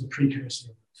again, this is the precursor.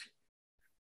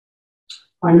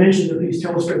 I mentioned that these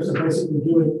telescopes are basically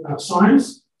doing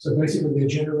science. So basically they're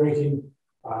generating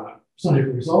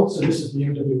scientific results. So this is the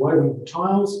MWA, one of the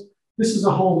tiles. This is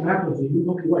a whole map of the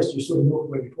Milky Way. So you saw the Milky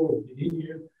Way before we did in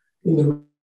here. In the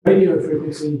radio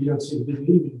frequency, you don't see the big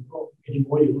leaving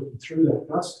anymore. You're looking through that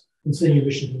dust and seeing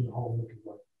emissions in the whole Milky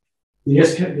Way. The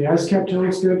ASCAP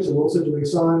telescopes are also doing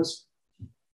science,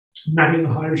 mapping the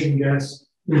hydrogen gas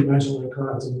in imaginary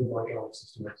clouds and nearby galaxy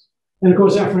systems. And of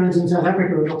course, our friends in South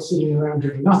Africa are not sitting around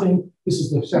doing nothing. This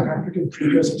is the South African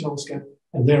precursor telescope,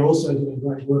 and they're also doing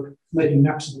great work making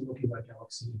maps of the Milky Way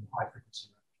galaxy in high frequency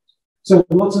range. So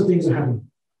lots of things are happening.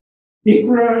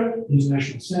 ICRAR,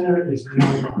 International Centre, is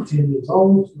now about 10 years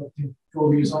old,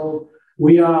 12 years old.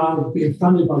 We are being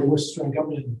funded by the West Australian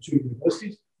government and 2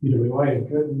 universities, UWA and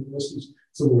Curtin universities,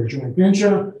 so we're a joint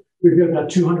venture. We've got about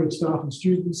 200 staff and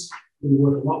students. We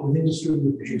work a lot with industry.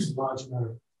 We produce a large amount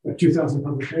of about 2,000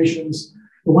 publications.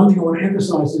 But one thing I want to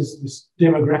emphasize is this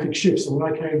demographic shift. So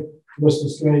when I came to Western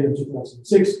Australia in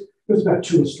 2006, there was about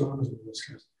 2 astronomers on the West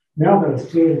Coast. Now there are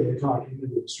 3 in the entire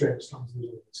community of Australian astronomers on the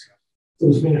West Coast. So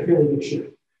there's been a fairly big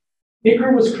shift.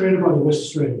 ICRAR was created by the West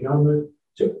Australian government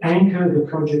to anchor the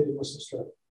project in Western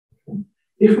Australia.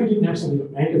 If we didn't have something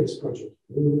to anchor this project,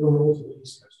 we would have gone all to the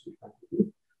East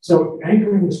Coast. So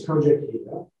anchoring this project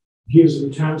here gives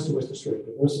returns to Western Australia,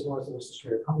 diversifies the Western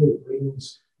Australia economy,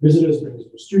 brings visitors, brings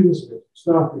more students, brings more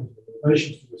staff, brings more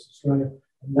innovations to Western Australia.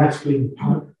 And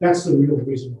that's the real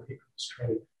reason why ICRAR was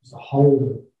created, is to hold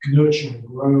and nurture and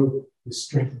grow this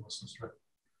strength in Western Australia.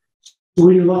 So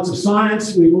we do lots of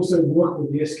science. We also work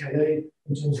with the SKA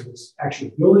in terms of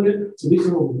actually building it. So these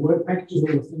are all the work packages,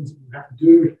 all the things that you have to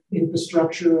do,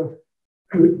 infrastructure,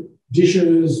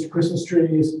 dishes, Christmas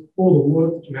trees, all the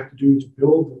work that you have to do to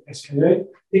build the SKA.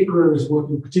 ICRAR is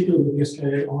working particularly with the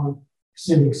SKA on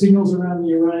sending signals around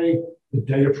the array, the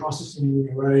data processing in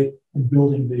the array, and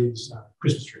building these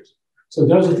Christmas trees. So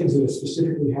those are things that are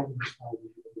specifically happening as part of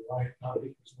the array, part of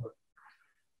ICRAR's work.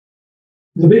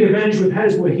 The big advantage we've had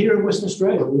is we're here in Western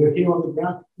Australia. We're here on the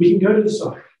ground. We can go to the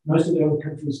site. Most of the other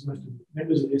countries, most of the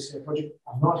members of the SKA project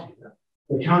are not here.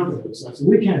 They can't go to the site, so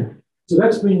we can. So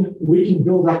that's been, we can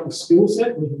build up a skill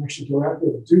set. We can actually go out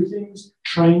there and do things,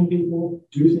 train people,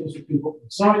 do things with people on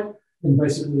site, and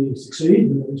basically succeed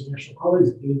with our international colleagues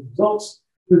and getting results.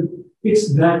 But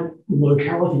it's that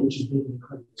locality which has been an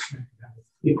incredible strength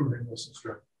of ICRAR in Western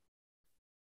Australia.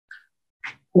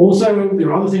 Also, there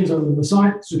are other things other than the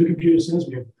site, supercomputer centers.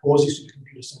 We have the FTSE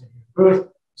supercomputer center here in Perth.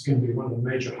 It's going to be one of the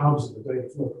major hubs of the data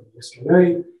flow from the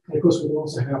SKA. And of course, we can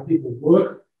also have people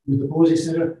work with the FTSE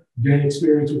center, gain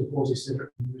experience with the FTSE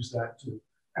center, and use that to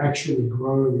actually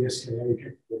grow the SKA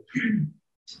capability.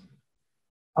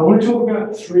 I want to talk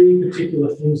about 3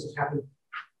 particular things that happen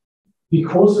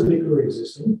because of ICRAR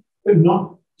existing, but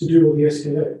not to do with the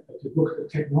SKA, but to look at the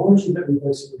technology that we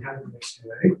basically have in the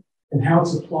SKA and how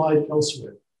it's applied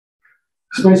elsewhere.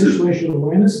 Space situational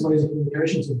awareness, laser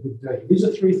communications, and big data. These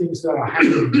are 3 things that are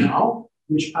happening now,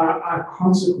 which are a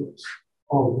consequence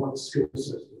of what skill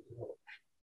sets we've developed.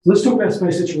 Let's talk about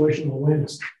space situational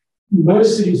awareness.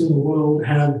 Most cities in the world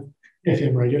have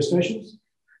FM radio stations.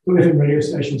 So FM radio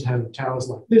stations have towers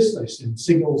like this. They send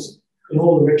signals in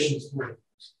all directions.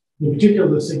 In particular,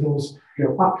 the signals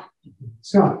go up in the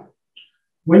sky.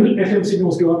 When the FM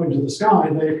signals go up into the sky,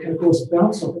 they can, of course,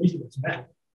 bounce off anything that's metal,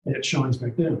 and it shines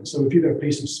back down. So if you've got a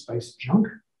piece of space junk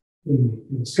in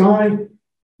the sky,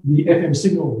 the FM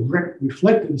signal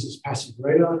reflected, this is passive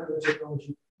radar kind of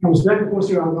technology, comes back. Of course,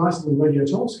 there are a nice little radio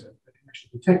telescope that can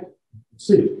actually detect it and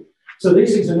see it. So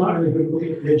these things are not only good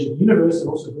looking at the edge of the universe,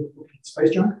 they're also good looking at space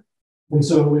junk. And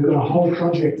so we've got a whole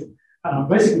project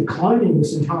basically cloning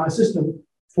this entire system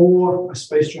for a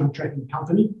space junk tracking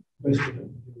company. Basically,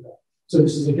 so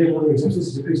this is again another example.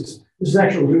 This is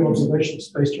actual real observation of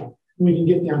space junk. And we can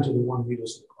get down to the 1 meter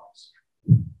sort of class.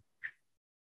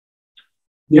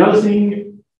 The other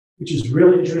thing, which is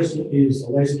really interesting, is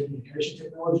the laser communication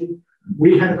technology.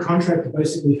 We had a contract to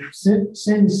basically send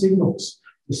signals,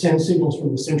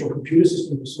 from the central computer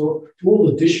system we saw to all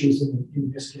the dishes in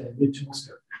the SKA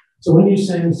mid-telescope. So when you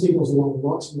send signals along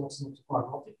lots and lots and lots of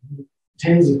fiber optic,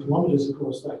 tens of kilometers, of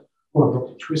course, that fiber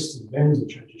optic twists and bends and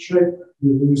changes shape,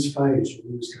 you lose phase, you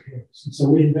lose coherence. And so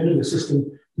we invented a system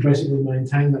to basically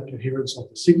maintain that coherence of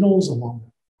the signals along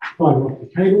the fiber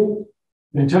optic cable.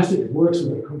 Fantastic, it works.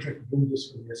 We've got a contract with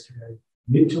Windows for the SKA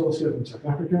mid-telescope in South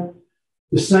Africa.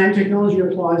 The same technology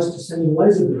applies to sending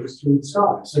laser beams through the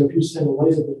sky. So if you send a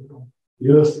laser beam from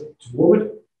the Earth to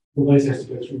orbit, the laser has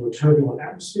to go through a turbulent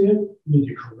atmosphere. You need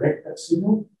to correct that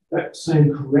signal. That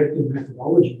same corrective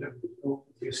methodology that we developed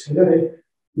with the SKA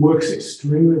works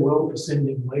extremely well for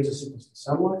sending laser signals to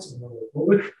satellites in low Earth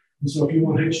orbit. And so if you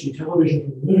want HD television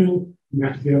from the moon, you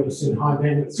have to be able to send high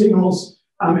bandwidth signals.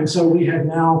 And so we have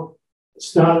now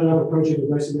started a project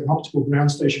with basically an optical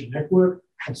ground station network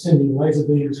of sending laser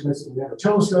beams basically out of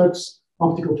telescopes,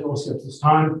 optical telescopes this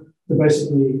time, to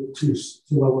basically to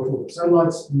low Earth orbit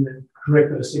satellites and then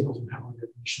correct those signals in high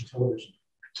definition television.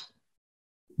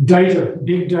 Data,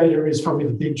 big data is probably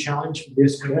the big challenge for the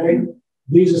SKA.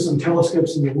 These are some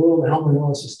telescopes in the world, the Helmet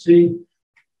LSST.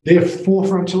 They're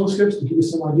forefront telescopes, to give you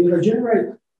some idea. They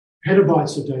generate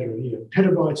petabytes of data a year.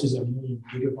 Petabytes is a million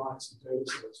gigabytes of data.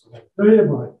 So that's data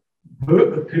by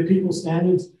people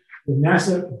standards. The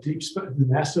NASA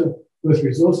Earth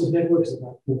Resources Network is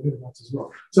about 4 petabytes as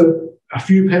well. So a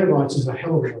few petabytes is a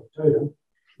hell of a lot of data.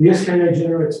 The SKA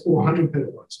generates 400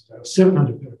 petabytes of data,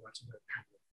 700 petabytes of data.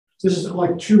 So this is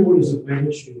like 2 orders of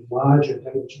magnitude larger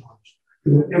data challenge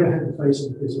than we've ever had to face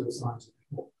in physical science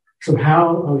before. So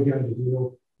how are we going to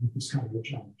deal with this kind of a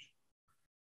challenge?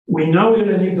 We know we're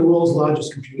going to need the world's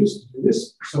largest computers to do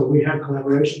this. So we have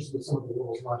collaborations with some of the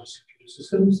world's largest computer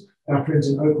systems. Our friends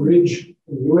in Oak Ridge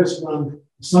in the US run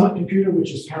the Summit computer,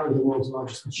 which is currently the world's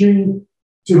largest machine,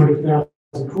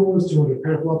 200,000 cores, 200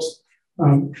 petaflops.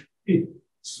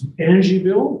 Its energy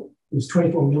bill is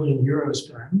 24 million euros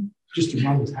per annum just to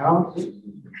run the power.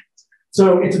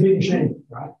 So it's a big machine,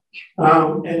 right?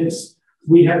 And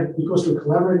because we're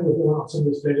collaborating with them on some of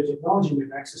this data technology, we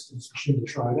have access to this machine to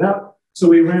try it out. So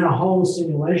we ran a whole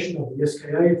simulation of the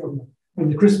SKA from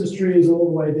the Christmas trees all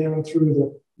the way down through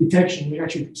the detection. We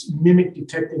actually mimicked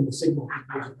detecting the signal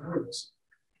from these areas.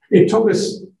 It took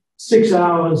us 6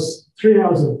 hours, 3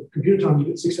 hours of computer time to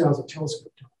get 6 hours of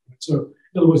telescope time. Right? So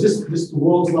in other words, the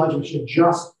world's largest machine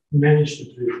just managed to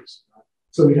do this. Right?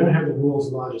 So we don't have the world's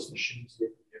largest machines here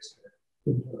for the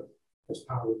SKA as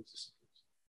part of this.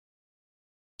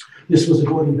 This was a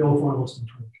Gordon Bell finalist in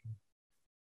 2020.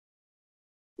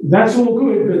 That's all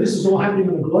good, but this is all happening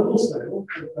on a global scale.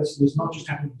 It's not just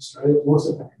happening in Australia, it's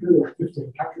also happening in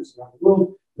 15 countries around the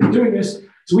world that are doing this.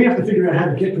 So we have to figure out how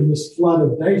to get from this flood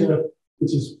of data,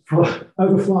 which is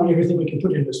overflowing everything we can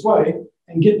put in this way,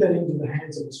 and get that into the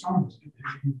hands of astronomers.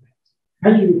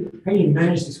 How do you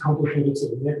manage this complicated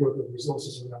sort of network of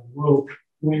resources around the world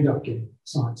to end up getting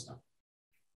science done?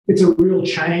 It's a real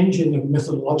change in the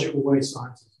methodological way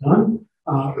science is done.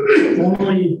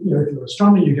 Formerly, if you're an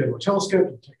astronomer, you go to a telescope,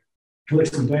 you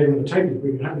collect some data on a tape, you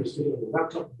bring it home, you stick it on your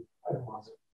laptop, and you analyze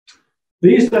it.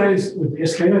 These days, with the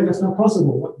SKA, that's not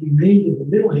possible. What you need in the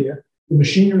middle here, the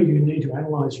machinery you need to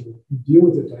analyze and deal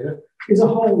with the data, is a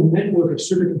whole network of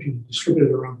supercomputers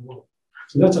distributed around the world.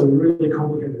 So that's a really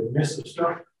complicated mess of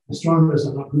stuff. Astronomers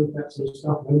are not good at that sort of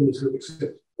stuff. Nobody's good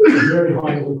except very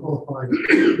highly qualified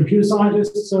computer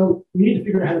scientists. So we need to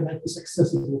figure out how to make this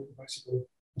accessible for basically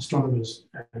astronomers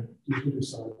and computer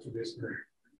science to this area.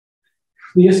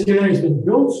 The SKA has been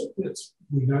built,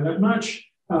 we know that much.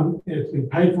 It's been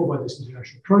paid for by this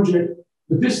international project.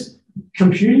 But this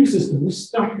computing system, this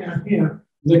stuff down here,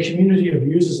 the community of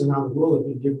users around the world have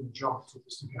been given the job to put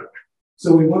this together.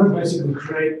 So we want to basically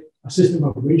create a system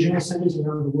of regional centers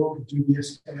around the world to do the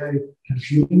SKA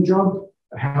computing job.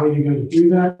 How are you going to do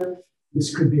that?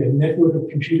 This could be a network of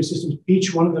computer systems,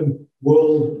 each one of them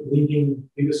world-leading,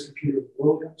 biggest computer in the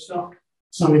world kind of stuff.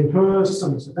 Some in Perth,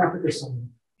 some in South Africa, some in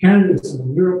Canada, some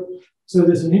in Europe. So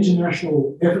there's an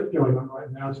international effort going on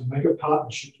right now to make a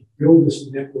partnership to build this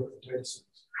network of data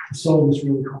centers to solve this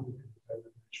really complicated data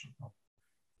management problem.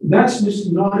 That's just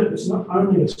it's not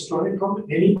only an astronomy problem.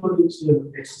 Anybody that's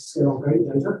doing exascale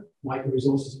data, like the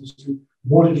resources industry,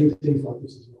 want to do things like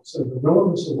this as well. So the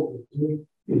relevance of what we're doing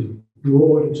is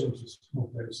broad in terms of small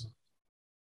data science.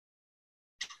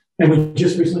 And we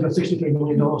just recently got $63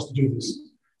 million to do this.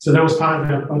 So that was part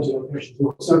of our budget allocation as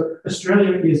well. So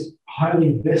Australia is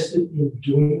highly vested in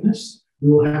doing this.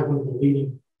 We will have one of the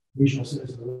leading regional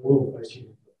centers in the world based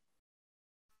here.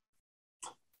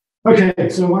 Okay,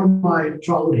 so one of my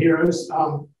childhood heroes,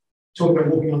 talking about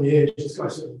walking on the edge, this guy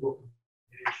said walking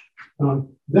on the edge.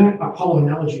 That Apollo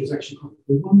analogy is actually quite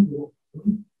a good one.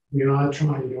 We are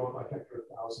trying to go up by a factor of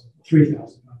 1,000, 3,000 over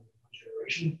one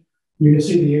generation. You can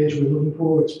see the edge we're looking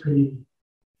for. It's pretty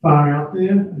far out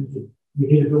there, and we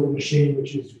need to build a machine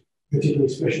which is particularly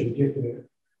special to get there.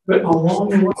 But along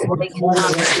the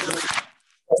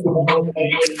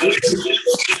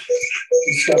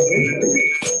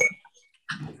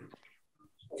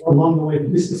way to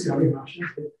this discovery,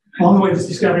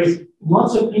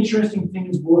 lots of interesting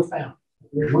things were found.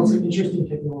 Lots of interesting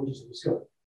technologies were discovered.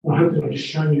 I hope that I've just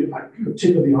shown you like the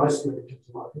tip of the iceberg in terms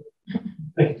of life.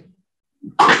 Thank you.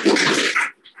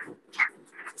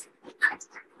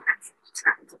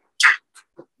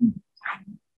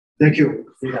 Thank you.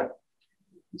 Yeah.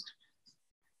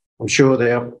 I'm sure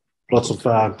there are lots of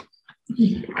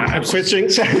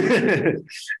questions.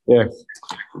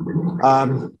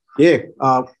 Yeah.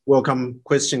 Welcome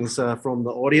questions from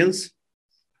the audience.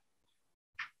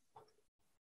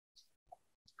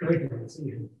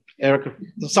 Eric,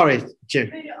 sorry,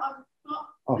 Jim.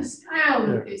 The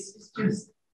scale of this is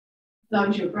just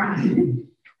blows your brain.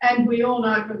 And we all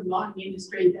know from the mining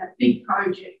industry that big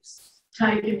projects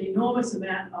take an enormous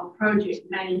amount of project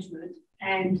management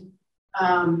and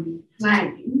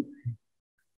planning.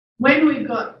 When we've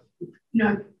got,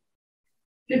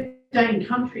 15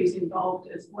 countries involved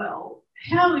as well,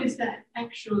 how is that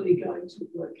actually going to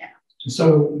work out?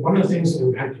 So one of the things that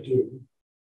we've had to do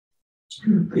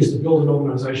is to build an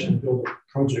organisation and build a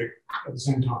project at the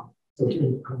same time. So it's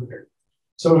been complicated.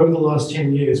 So over the last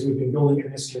 10 years, we've been building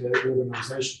an SKA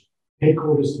organisation,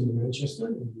 headquarters in Manchester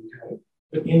in the UK.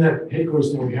 But in that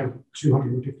headquarters now we have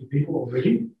 250 people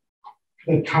already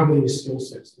that cover these skill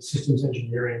sets: the systems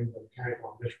engineering, the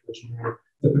mechanical and electrical engineering,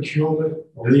 the procurement,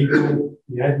 the legal,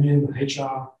 the admin, the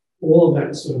HR, all of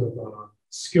that sort of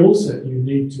skill set you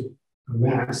need to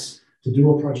amass to do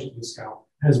a project of this scale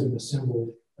has been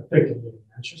assembled effectively in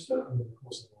Manchester over the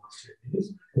course of the last 10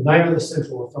 years. And they are the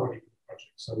central authority for the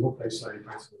project. So what they say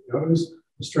basically goes.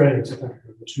 Australia and South Africa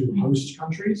are the two host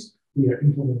countries. We are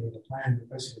implementing the plan, but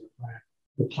basically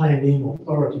the planning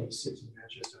authority sits in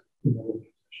Manchester in the organization.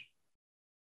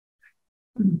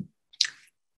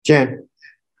 Jan.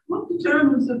 What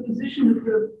determines the position of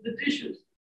the dishes?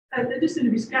 They're just going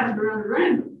to be scattered around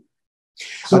random.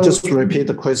 So I'll just repeat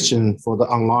the question for the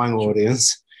online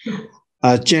audience.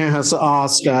 Jan has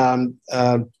asked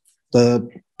the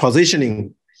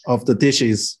positioning of the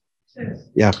dishes. Yes.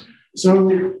 Yeah. So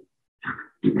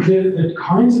the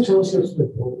kinds of telescopes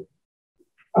that built,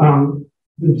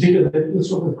 in particular, let's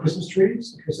talk about the Christmas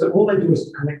trees. Okay, so all they do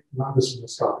is connect numbers from the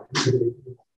sky.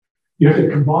 You have to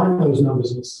combine those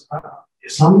numbers in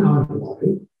some kind of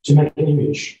way to make an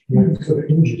image, sort of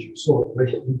images you saw,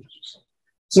 regular images.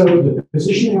 So the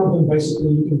positioning of them,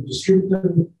 basically, you can distribute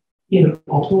them in an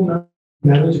optimal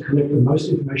manner to collect the most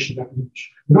information about the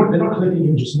image. They're not collecting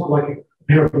images. It's not like a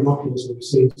pair of binoculars where you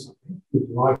see something with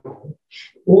the rifle.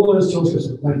 All those telescopes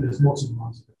are collected as lots and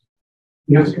ones.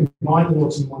 You have to combine the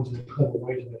lots and ones in a clever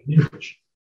way to make an image.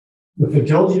 The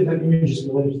fidelity of that image is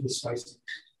related to the spacing.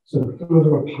 So the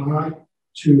further apart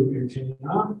two antennae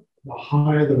are, the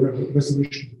higher the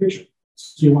resolution of the picture.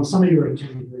 So you want some of your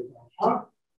antennae very far apart.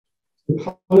 The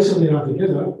closer they are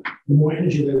together, the more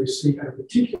energy they receive at a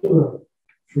particular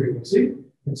frequency,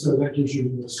 and so that gives you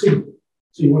more signal.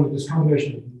 So you want this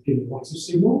combination of giving lots of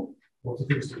signal, lots of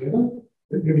things together,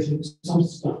 but everything, some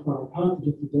stuff far apart to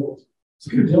get fidelity.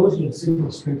 So fidelity and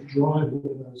signal strength drive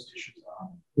where those dishes are,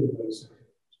 where those are.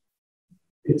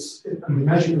 It's the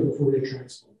magic of the Fourier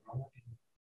transform.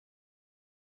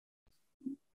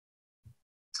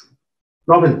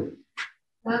 Robin.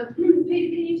 Peter, can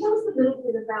you tell us a little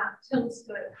bit about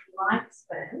telescope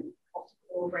lifespan, optical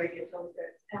or radio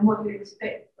telescopes, and what you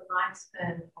expect the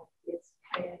lifespan of this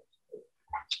KH?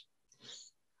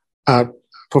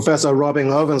 Professor Robin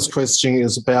Owen's question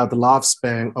is about the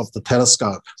lifespan of the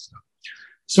telescope.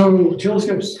 So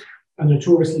telescopes are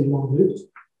notoriously long-lived,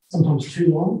 sometimes too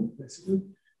long, basically.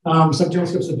 Some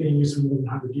telescopes are being used for more than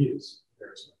 100 years.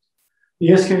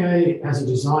 The SKA has a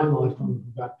design lifetime of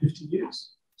about 50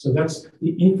 years. So that's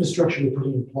the infrastructure we're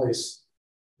putting in place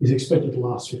is expected to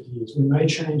last 50 years. We may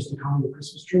change the kind of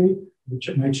Christmas tree, which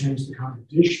may change the kind of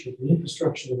dish, but the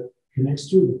infrastructure that it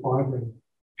connects to, the fiber and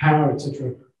power,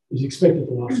 etc., is expected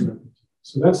to last around 50 years.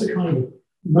 So that's the kind of,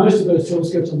 most of those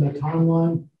telescopes on that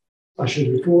timeline I showed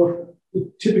you before,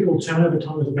 the typical turnover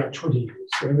time is about 20 years.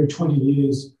 So every 20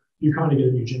 years, you kind of get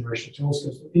a new generation of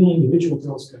telescopes. But any individual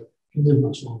telescope can live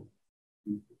much longer.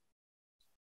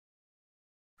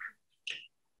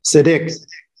 Siddiq. It's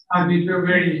a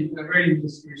very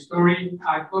interesting story.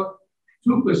 I've got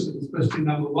two questions. Question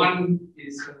number one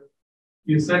is,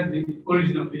 you said the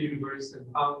origin of the universe and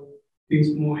how things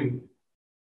moving.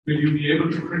 Will you be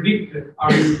able to predict that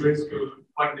our universe will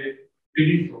one day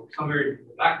be from somewhere in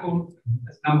the black hole?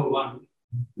 That's number one.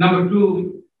 Number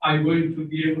two, are you going to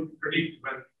be able to predict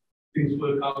when things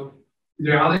work out? Is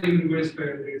there other universe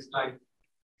where there's like?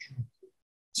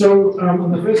 So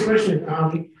on the first question,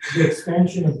 the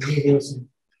expansion of the universe and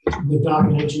the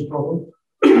dark energy problem.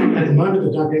 At the moment,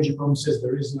 the dark energy problem says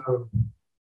there is no,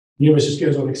 the universe just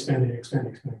goes on expanding,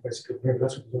 basically.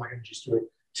 That's what the dark energy story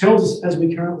tells us as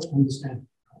we currently understand.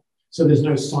 So there's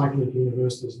no cyclic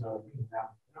universe, there's no,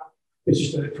 it's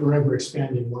just a forever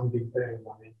expanding one big bang,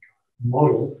 one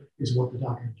model is what the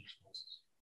dark energy causes.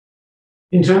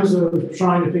 In terms of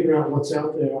trying to figure out what's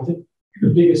out there, I think the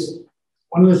biggest,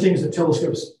 one of the things that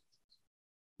telescopes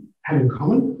have in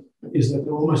common is that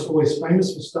they're almost always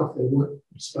famous for stuff they weren't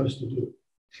supposed to do.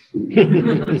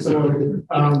 So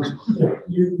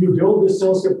you build this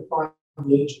telescope to find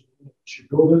the edge of the universe. You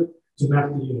build it to map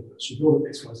the universe. You build it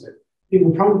X, Y, Z. It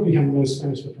will probably become most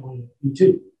famous for finding ET,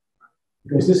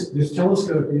 because this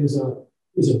telescope is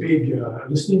a big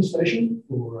listening station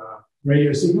for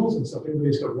radio signals, and so if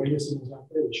everybody's got radio signals out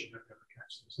there, we should be able to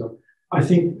catch them. So I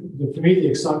think for me the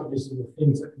excitement is in the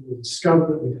things that we discover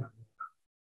that we don't know about.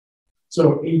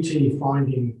 So ET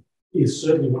finding is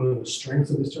certainly one of the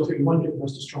strengths of this telescope. You won't get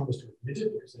most astronomers to admit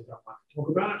it because they don't like to talk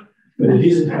about it, but it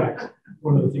is in fact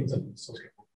one of the things that this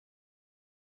telescope.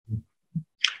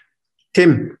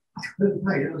 Tim.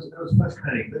 Hey, that was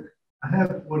fascinating. But I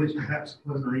have what is perhaps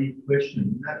a naive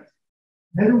question.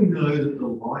 How do we know that the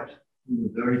light from the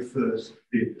very first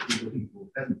bit that we're looking for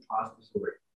hasn't passed us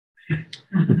already?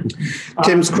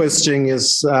 Tim's question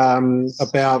is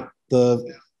about the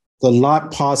light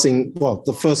passing, well,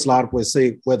 the first light we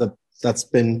see, whether that's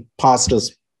been passed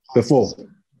us before.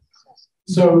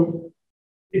 So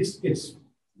it's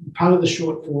part of the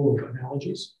shortfall of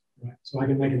analogies, right? So I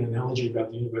can make an analogy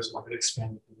about the universe, I can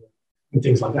expand it and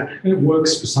things like that. And it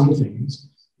works for some things.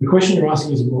 The question you're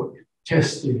asking is more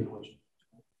test the analogy.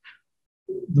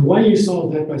 The way you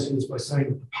solve that basically is by saying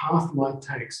that the path light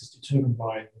takes is determined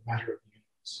by the matter of the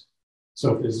universe.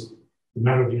 So if there's the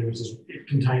matter of the universe, it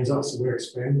contains us, so we're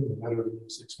expanding, the matter of the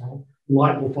universe is expanding,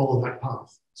 light will follow that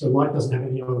path. So light doesn't have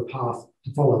any other path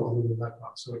to follow other than that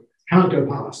path. So it can't go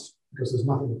past because there's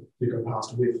nothing to go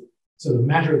past with. So the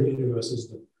matter of the universe is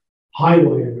the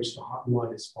highway in which the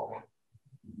light is following.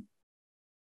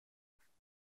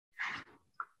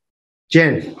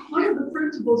 Jen. One of the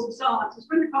principles of science is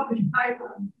when you publish a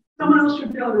paper, someone else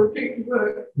should be able to repeat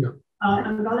your work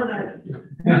and validate it.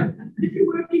 Yeah. If you're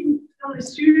working on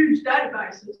these huge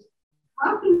databases,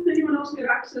 how can anyone else get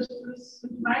access to this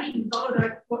information and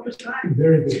validate what you're saying?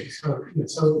 Very good.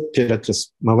 So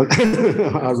Just a moment.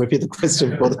 I'll repeat the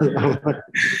question for the moment.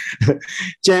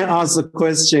 Jen asked the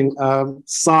question,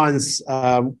 science,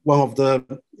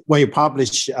 when you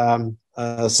publish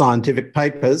scientific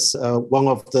papers, one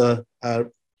of the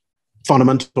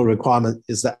fundamental requirement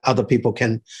is that other people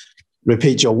can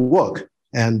repeat your work.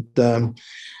 And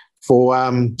for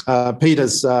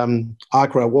Peter's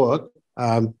ICRAR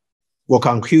work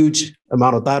on huge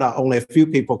amount of data, only a few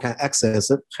people can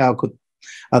access it. How could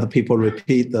other people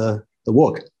repeat the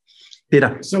work?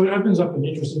 Peter. So it opens up an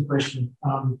interesting question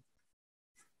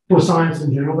for science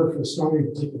in general, but for astronomy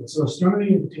in particular. So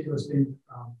astronomy in particular has been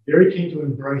very keen to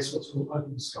embrace what's called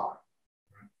open sky.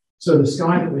 So the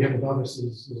sky that we have above us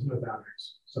there's no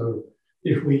boundaries. So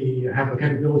if we have a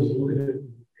capability to look at it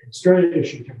in Australia, it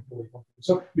should be capability.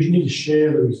 So we need to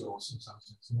share the resource in some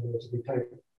sense. In other words, we take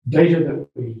data that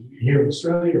we hear in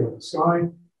Australia or in the sky,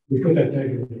 we put that data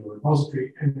into a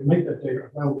repository and we make that data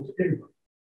available to everybody.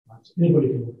 Right? So anybody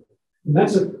can look at it. And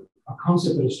that's a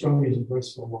concept that astronomy has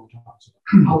embraced for a long time. So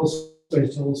Hubble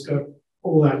Space Telescope,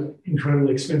 all that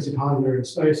incredibly expensive hardware in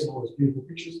space and all those beautiful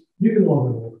pictures, you can log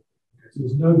on. So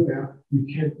there's no doubt you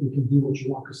can do what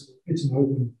you want because it's an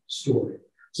open story.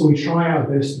 So we try our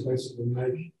best to basically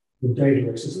make the data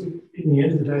accessible. In the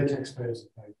end of the day, taxpayers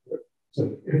are paid for it.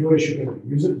 So everybody should be able to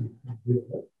use it and deal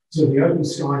with it. So the open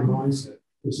sky mindset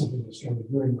is something that Australia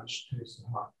very much takes to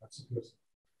heart. That's the first thing.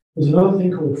 There's another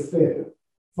thing called FAIR.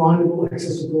 Findable,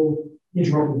 accessible,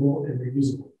 interoperable, and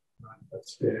reusable. Right?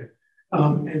 That's fair.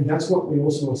 And that's what we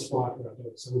also aspire for our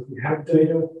data. So if we have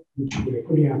data which we're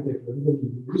putting out there for everybody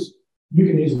to use, you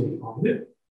can easily find it.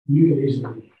 You can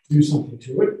easily do something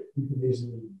to it. You can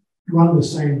easily run the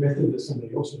same method that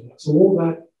somebody else would. So all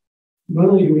that, not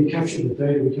only do we capture the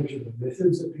data, we capture the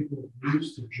methods that people have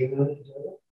used to generate the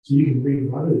data. So you can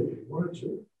rerun it if you wanted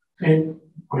to. And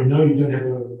I know you don't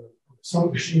have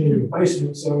some machine in your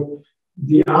basement, so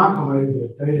the archive,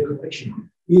 the data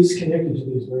collection, is connected to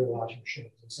these very large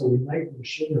machines. And so we make the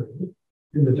machinery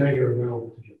and the data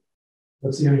available together.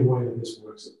 That's the only way that this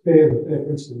works. The FAIR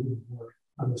principle wouldn't work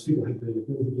unless people had the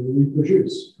ability to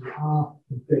reproduce. There are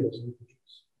FAIR to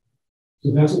reproduce.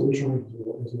 So that's what we're trying to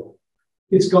do as well.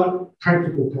 It's got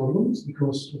practical problems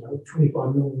because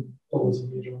 $25 million a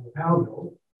year on the power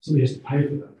bill, somebody has to pay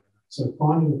for that. So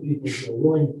finding the people who are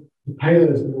willing to pay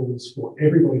those bills for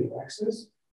everybody to access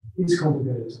is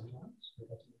complicated sometimes.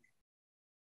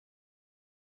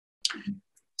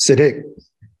 Siddiq.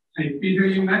 Hey, Peter,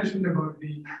 you mentioned about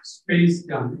the space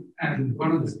gun, and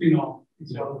one of the spin-off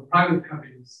is about the private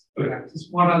companies.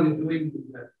 What are they doing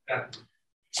with that?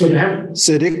 So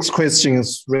Siddiq's question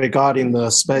is regarding the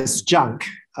space junk.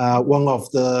 One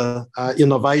of the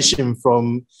innovation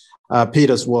from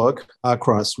Peter's work,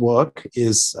 ICRAR's work,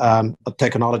 is a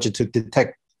technology to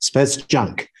detect space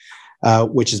junk,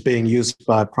 which is being used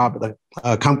by a private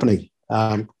company.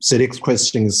 So the next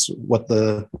question is what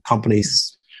the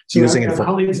company's using it for. Our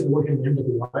colleagues are working at the end of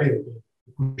the way of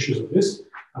the issues of this.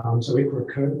 So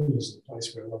ICRAR is the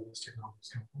place where a lot of these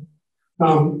technologies come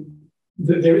from.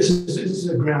 This is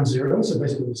a ground zero. So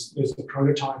basically there's a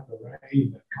prototype array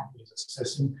that the company is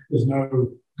assessing. There's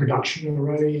no production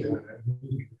array,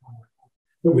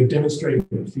 but we're demonstrating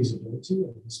the feasibility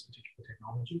of this particular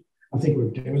technology. I think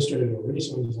we've demonstrated already,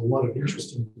 so there's a lot of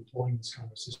interest in deploying this kind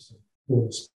of system for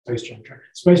the space junk tracking.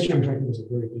 Space junk tracking is a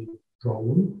very big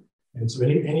problem, and so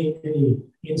any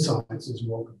insights is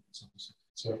welcome.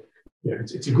 So yeah,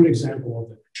 it's a good example of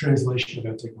the translation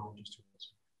of our technologies to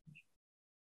us.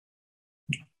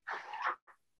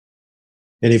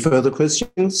 Any further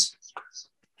questions?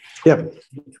 Yeah,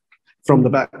 from the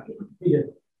back. Yeah.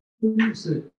 Who was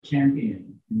the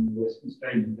champion in the Western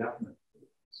Australian government that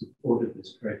supported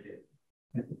this project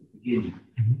at the beginning?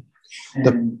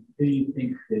 And do you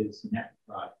think there's an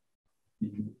appetite in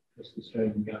the Western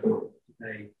Australian government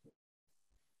today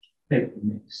to take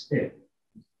the next step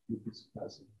with this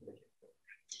project?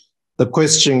 The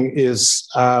question is,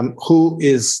 who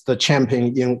is the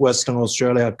champion in Western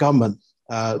Australia government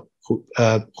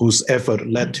whose effort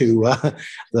led to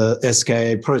the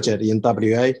SKA project in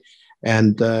WA?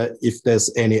 And if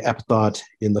there's any appetite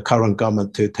in the current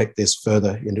government to take this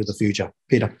further into the future.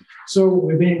 Peter. So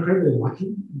we've been incredibly lucky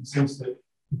in the sense that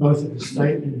both at the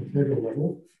state and the federal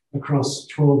level, across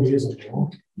 12 years or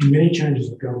more, many changes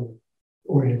of government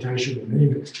orientation and many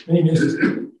ministers,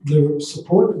 the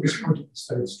support for this project has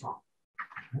stayed strong.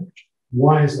 Okay?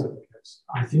 Why is that the case?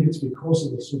 I think it's because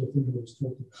of the sort of thing that was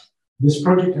talked about. This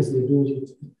project has the ability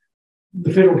to,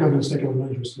 the federal government and state government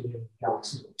are interested in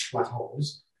galaxies or black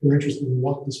holes. They're interested in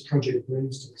what this project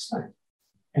brings to the state.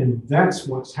 And that's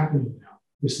what's happening now.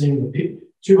 We're seeing the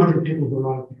 200 people who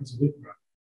arrived because of ICRAR,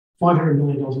 $500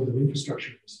 million worth of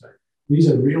infrastructure in the state. These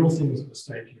are real things that the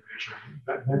state can measure.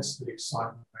 That's the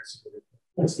excitement, basically.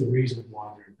 That's the reason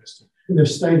why they're investing. And they've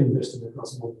stayed invested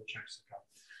across multiple chapters of government.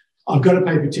 I've got to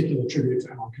pay particular tribute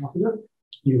to Alan Carpenter.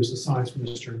 He was the science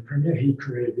minister and premier. He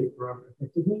created ICRAR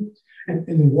effectively.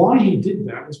 And why he did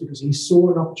that was because he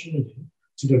saw an opportunity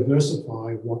to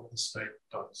diversify what the state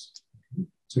does.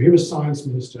 So he was science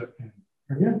minister and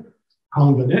premier.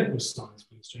 Colin Burnett was science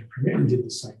minister and premier and did the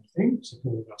same thing,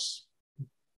 supported us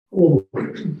all the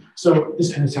way. So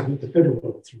this has happened at the federal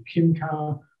level through Kim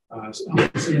Carr,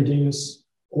 Sinodinos,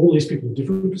 all these people,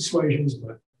 different persuasions,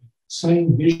 but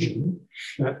same vision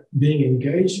that being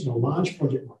engaged in a large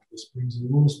project like this brings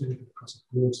enormous benefit across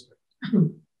a broad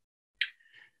spectrum.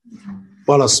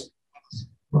 Wallace.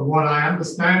 From what I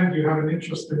understand, you have an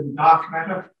interest in dark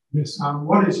matter. Yes.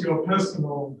 What is your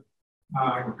personal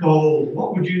goal?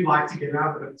 What would you like to get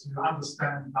out of it to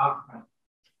understand dark matter?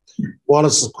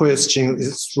 Wallace's question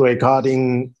is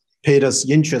regarding Peter's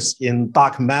interest in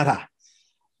dark matter.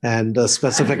 And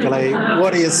specifically,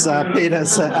 what is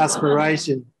Peter's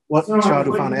aspiration? What try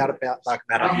to find out about dark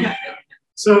matter?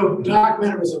 So dark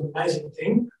matter is an amazing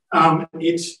thing.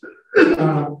 It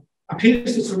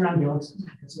appears to surround galaxies.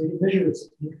 So we can measure its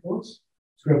influence,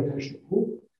 its gravitational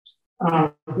pull,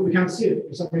 but we can't see it.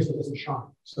 For some reason, it doesn't shine.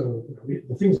 So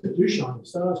the things that do shine, the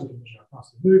stars, we can measure how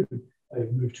fast they move. They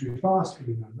move too fast,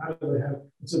 we know matter they have.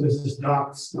 And so there's this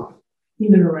dark stuff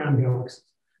in and around galaxies.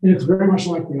 And it's very much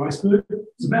like the iceberg.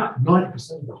 It's about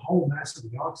 90% of the whole mass of the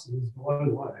galaxy is below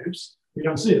the waves. We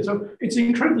don't see it. So it's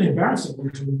incredibly embarrassing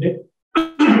when to admit,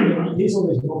 here's all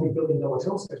these multi-billion-dollar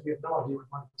telescopes. We have no idea what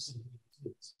 1% of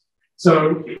it is.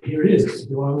 So here it is, it's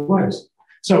below the waves.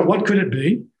 So what could it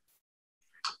be?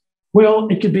 Well,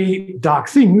 it could be dark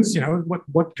things.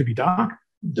 What could be dark?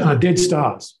 Dead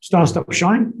stars. Stars stop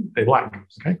shining, they're black.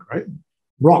 Okay, great.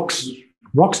 Rocks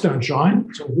don't shine,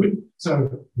 it's all good.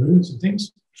 So moons and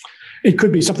things. It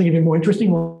could be something even more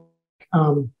interesting,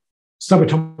 like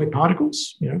subatomic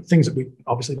particles, things that we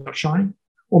obviously not shine,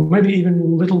 or maybe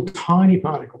even little tiny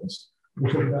particles.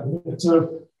 We'll talk about that.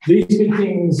 So these big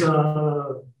things,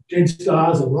 dead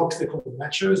stars and rocks, they're called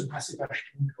machos, massive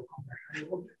astronomical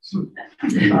compact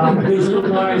objects. These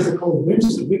little guys are called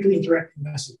WIMPs, the weakly interacting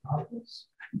massive particles.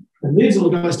 And these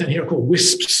little guys down here are called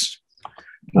WISPs,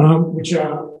 which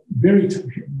are very,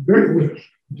 very weak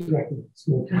interacting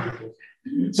small particles.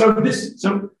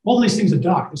 So all these things are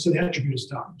dark. So the attribute is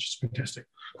dark, which is fantastic.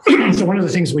 So one of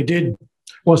the things we did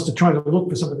was to try to look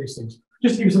for some of these things.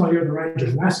 Just to give you some idea of the range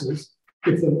of masses,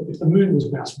 if the moon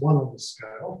was mass 1 on the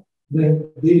scale,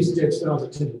 then these dead stars are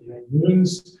 10 to the 8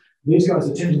 moons. These guys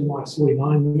are 10 to the minus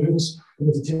 49 moons, and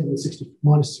there's a 10 to the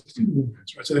minus 60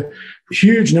 moons, right? So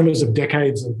huge numbers of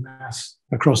decades of mass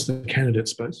across the candidate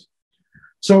space.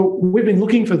 So we've been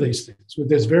looking for these things.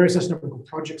 There's various astronomical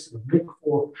projects that look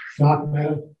for dark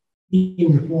matter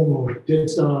in the form of dead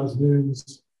stars,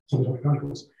 moons, subatomic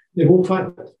particles. They've all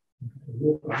failed.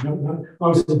 I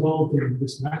was involved in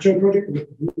this Macho project with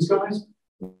these guys.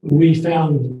 We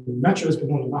found Machos, but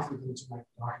not enough of them to make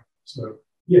dark. So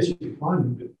yes, you can find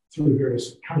them, but through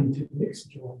various cunning techniques,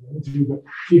 which I won't go into, but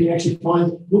you can actually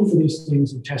look for these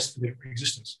things and test for their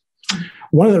existence.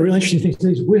 One of the really interesting things,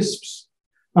 these wisps,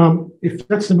 if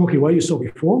that's the Milky Way you saw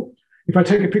before, if I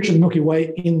take a picture of the Milky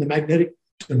Way in the magnetic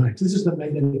domain, so this is the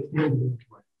magnetic field of the Milky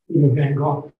Way, in a Van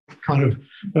Gogh kind of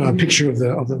picture of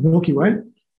the Milky Way.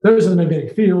 Those are the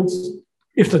magnetic fields.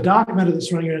 If the dark matter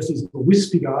that's running around these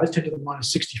wispy guys, 10 to the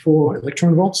minus 64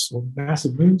 electron volts, or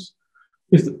massive moons,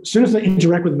 as soon as they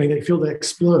interact with the magnetic field, they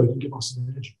explode and give off some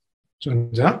energy.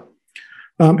 Turns out.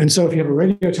 And so if you have a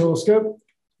radio telescope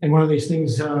and one of these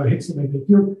things hits the magnetic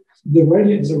field, the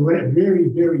radio is a very, very,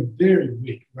 very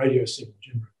weak radio signal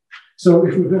generally. So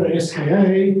if we've got an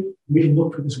SKA, we can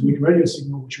look for this weak radio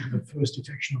signal, which will be the first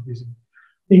detection of these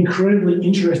incredibly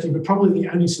interesting, but probably the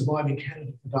only surviving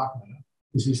candidate for dark matter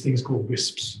is these things called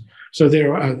wisps. So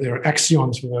there are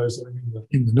axions for those that are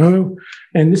in the know.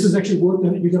 And this is actually work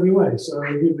done at UWA. So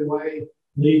UWA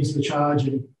leads the charge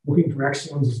in looking for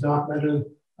axions as dark matter.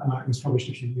 It was published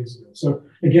a few years ago. So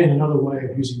again, another way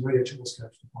of using radio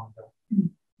telescopes to find out.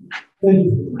 Thank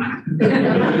you.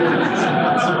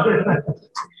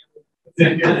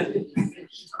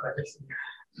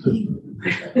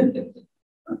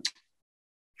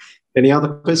 Any other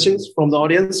questions from the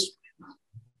audience?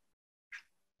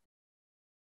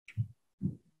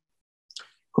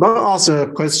 Could I ask a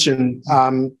question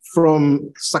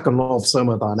from second law of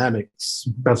thermodynamics?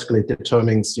 Basically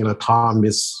determines, time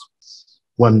is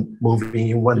moving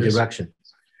in one direction.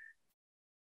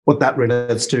 What that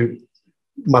relates to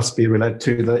must be related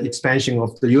to the expansion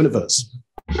of the universe.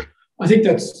 I think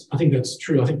that's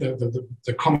true. I think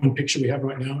the common picture we have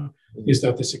right now is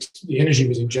that the energy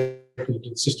was injected into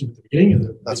the system at the beginning,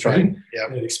 and that's right. Yeah,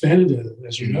 and it expanded,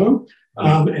 as you know,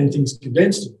 and things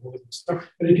condensed and all that stuff.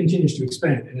 But it continues to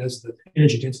expand, and as the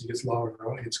energy density gets lower and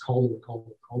lower, it gets colder and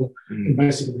colder and colder, and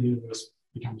basically the universe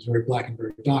becomes very black and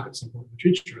very dark at some point in the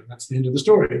future, and that's the end of the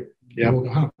story. Yeah, we'll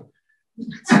go home.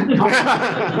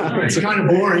 It's kind of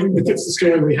boring, but that's the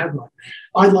story we have right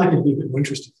now. I'd like to be a bit more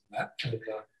interested in that. And,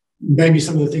 maybe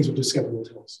some of the things we'll discover will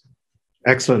tell us.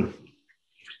 Excellent.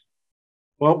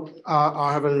 Well,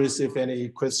 I haven't received any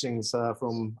questions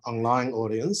from online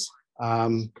audience.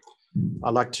 I'd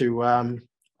like to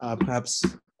perhaps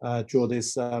draw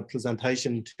this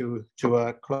presentation to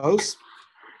a close.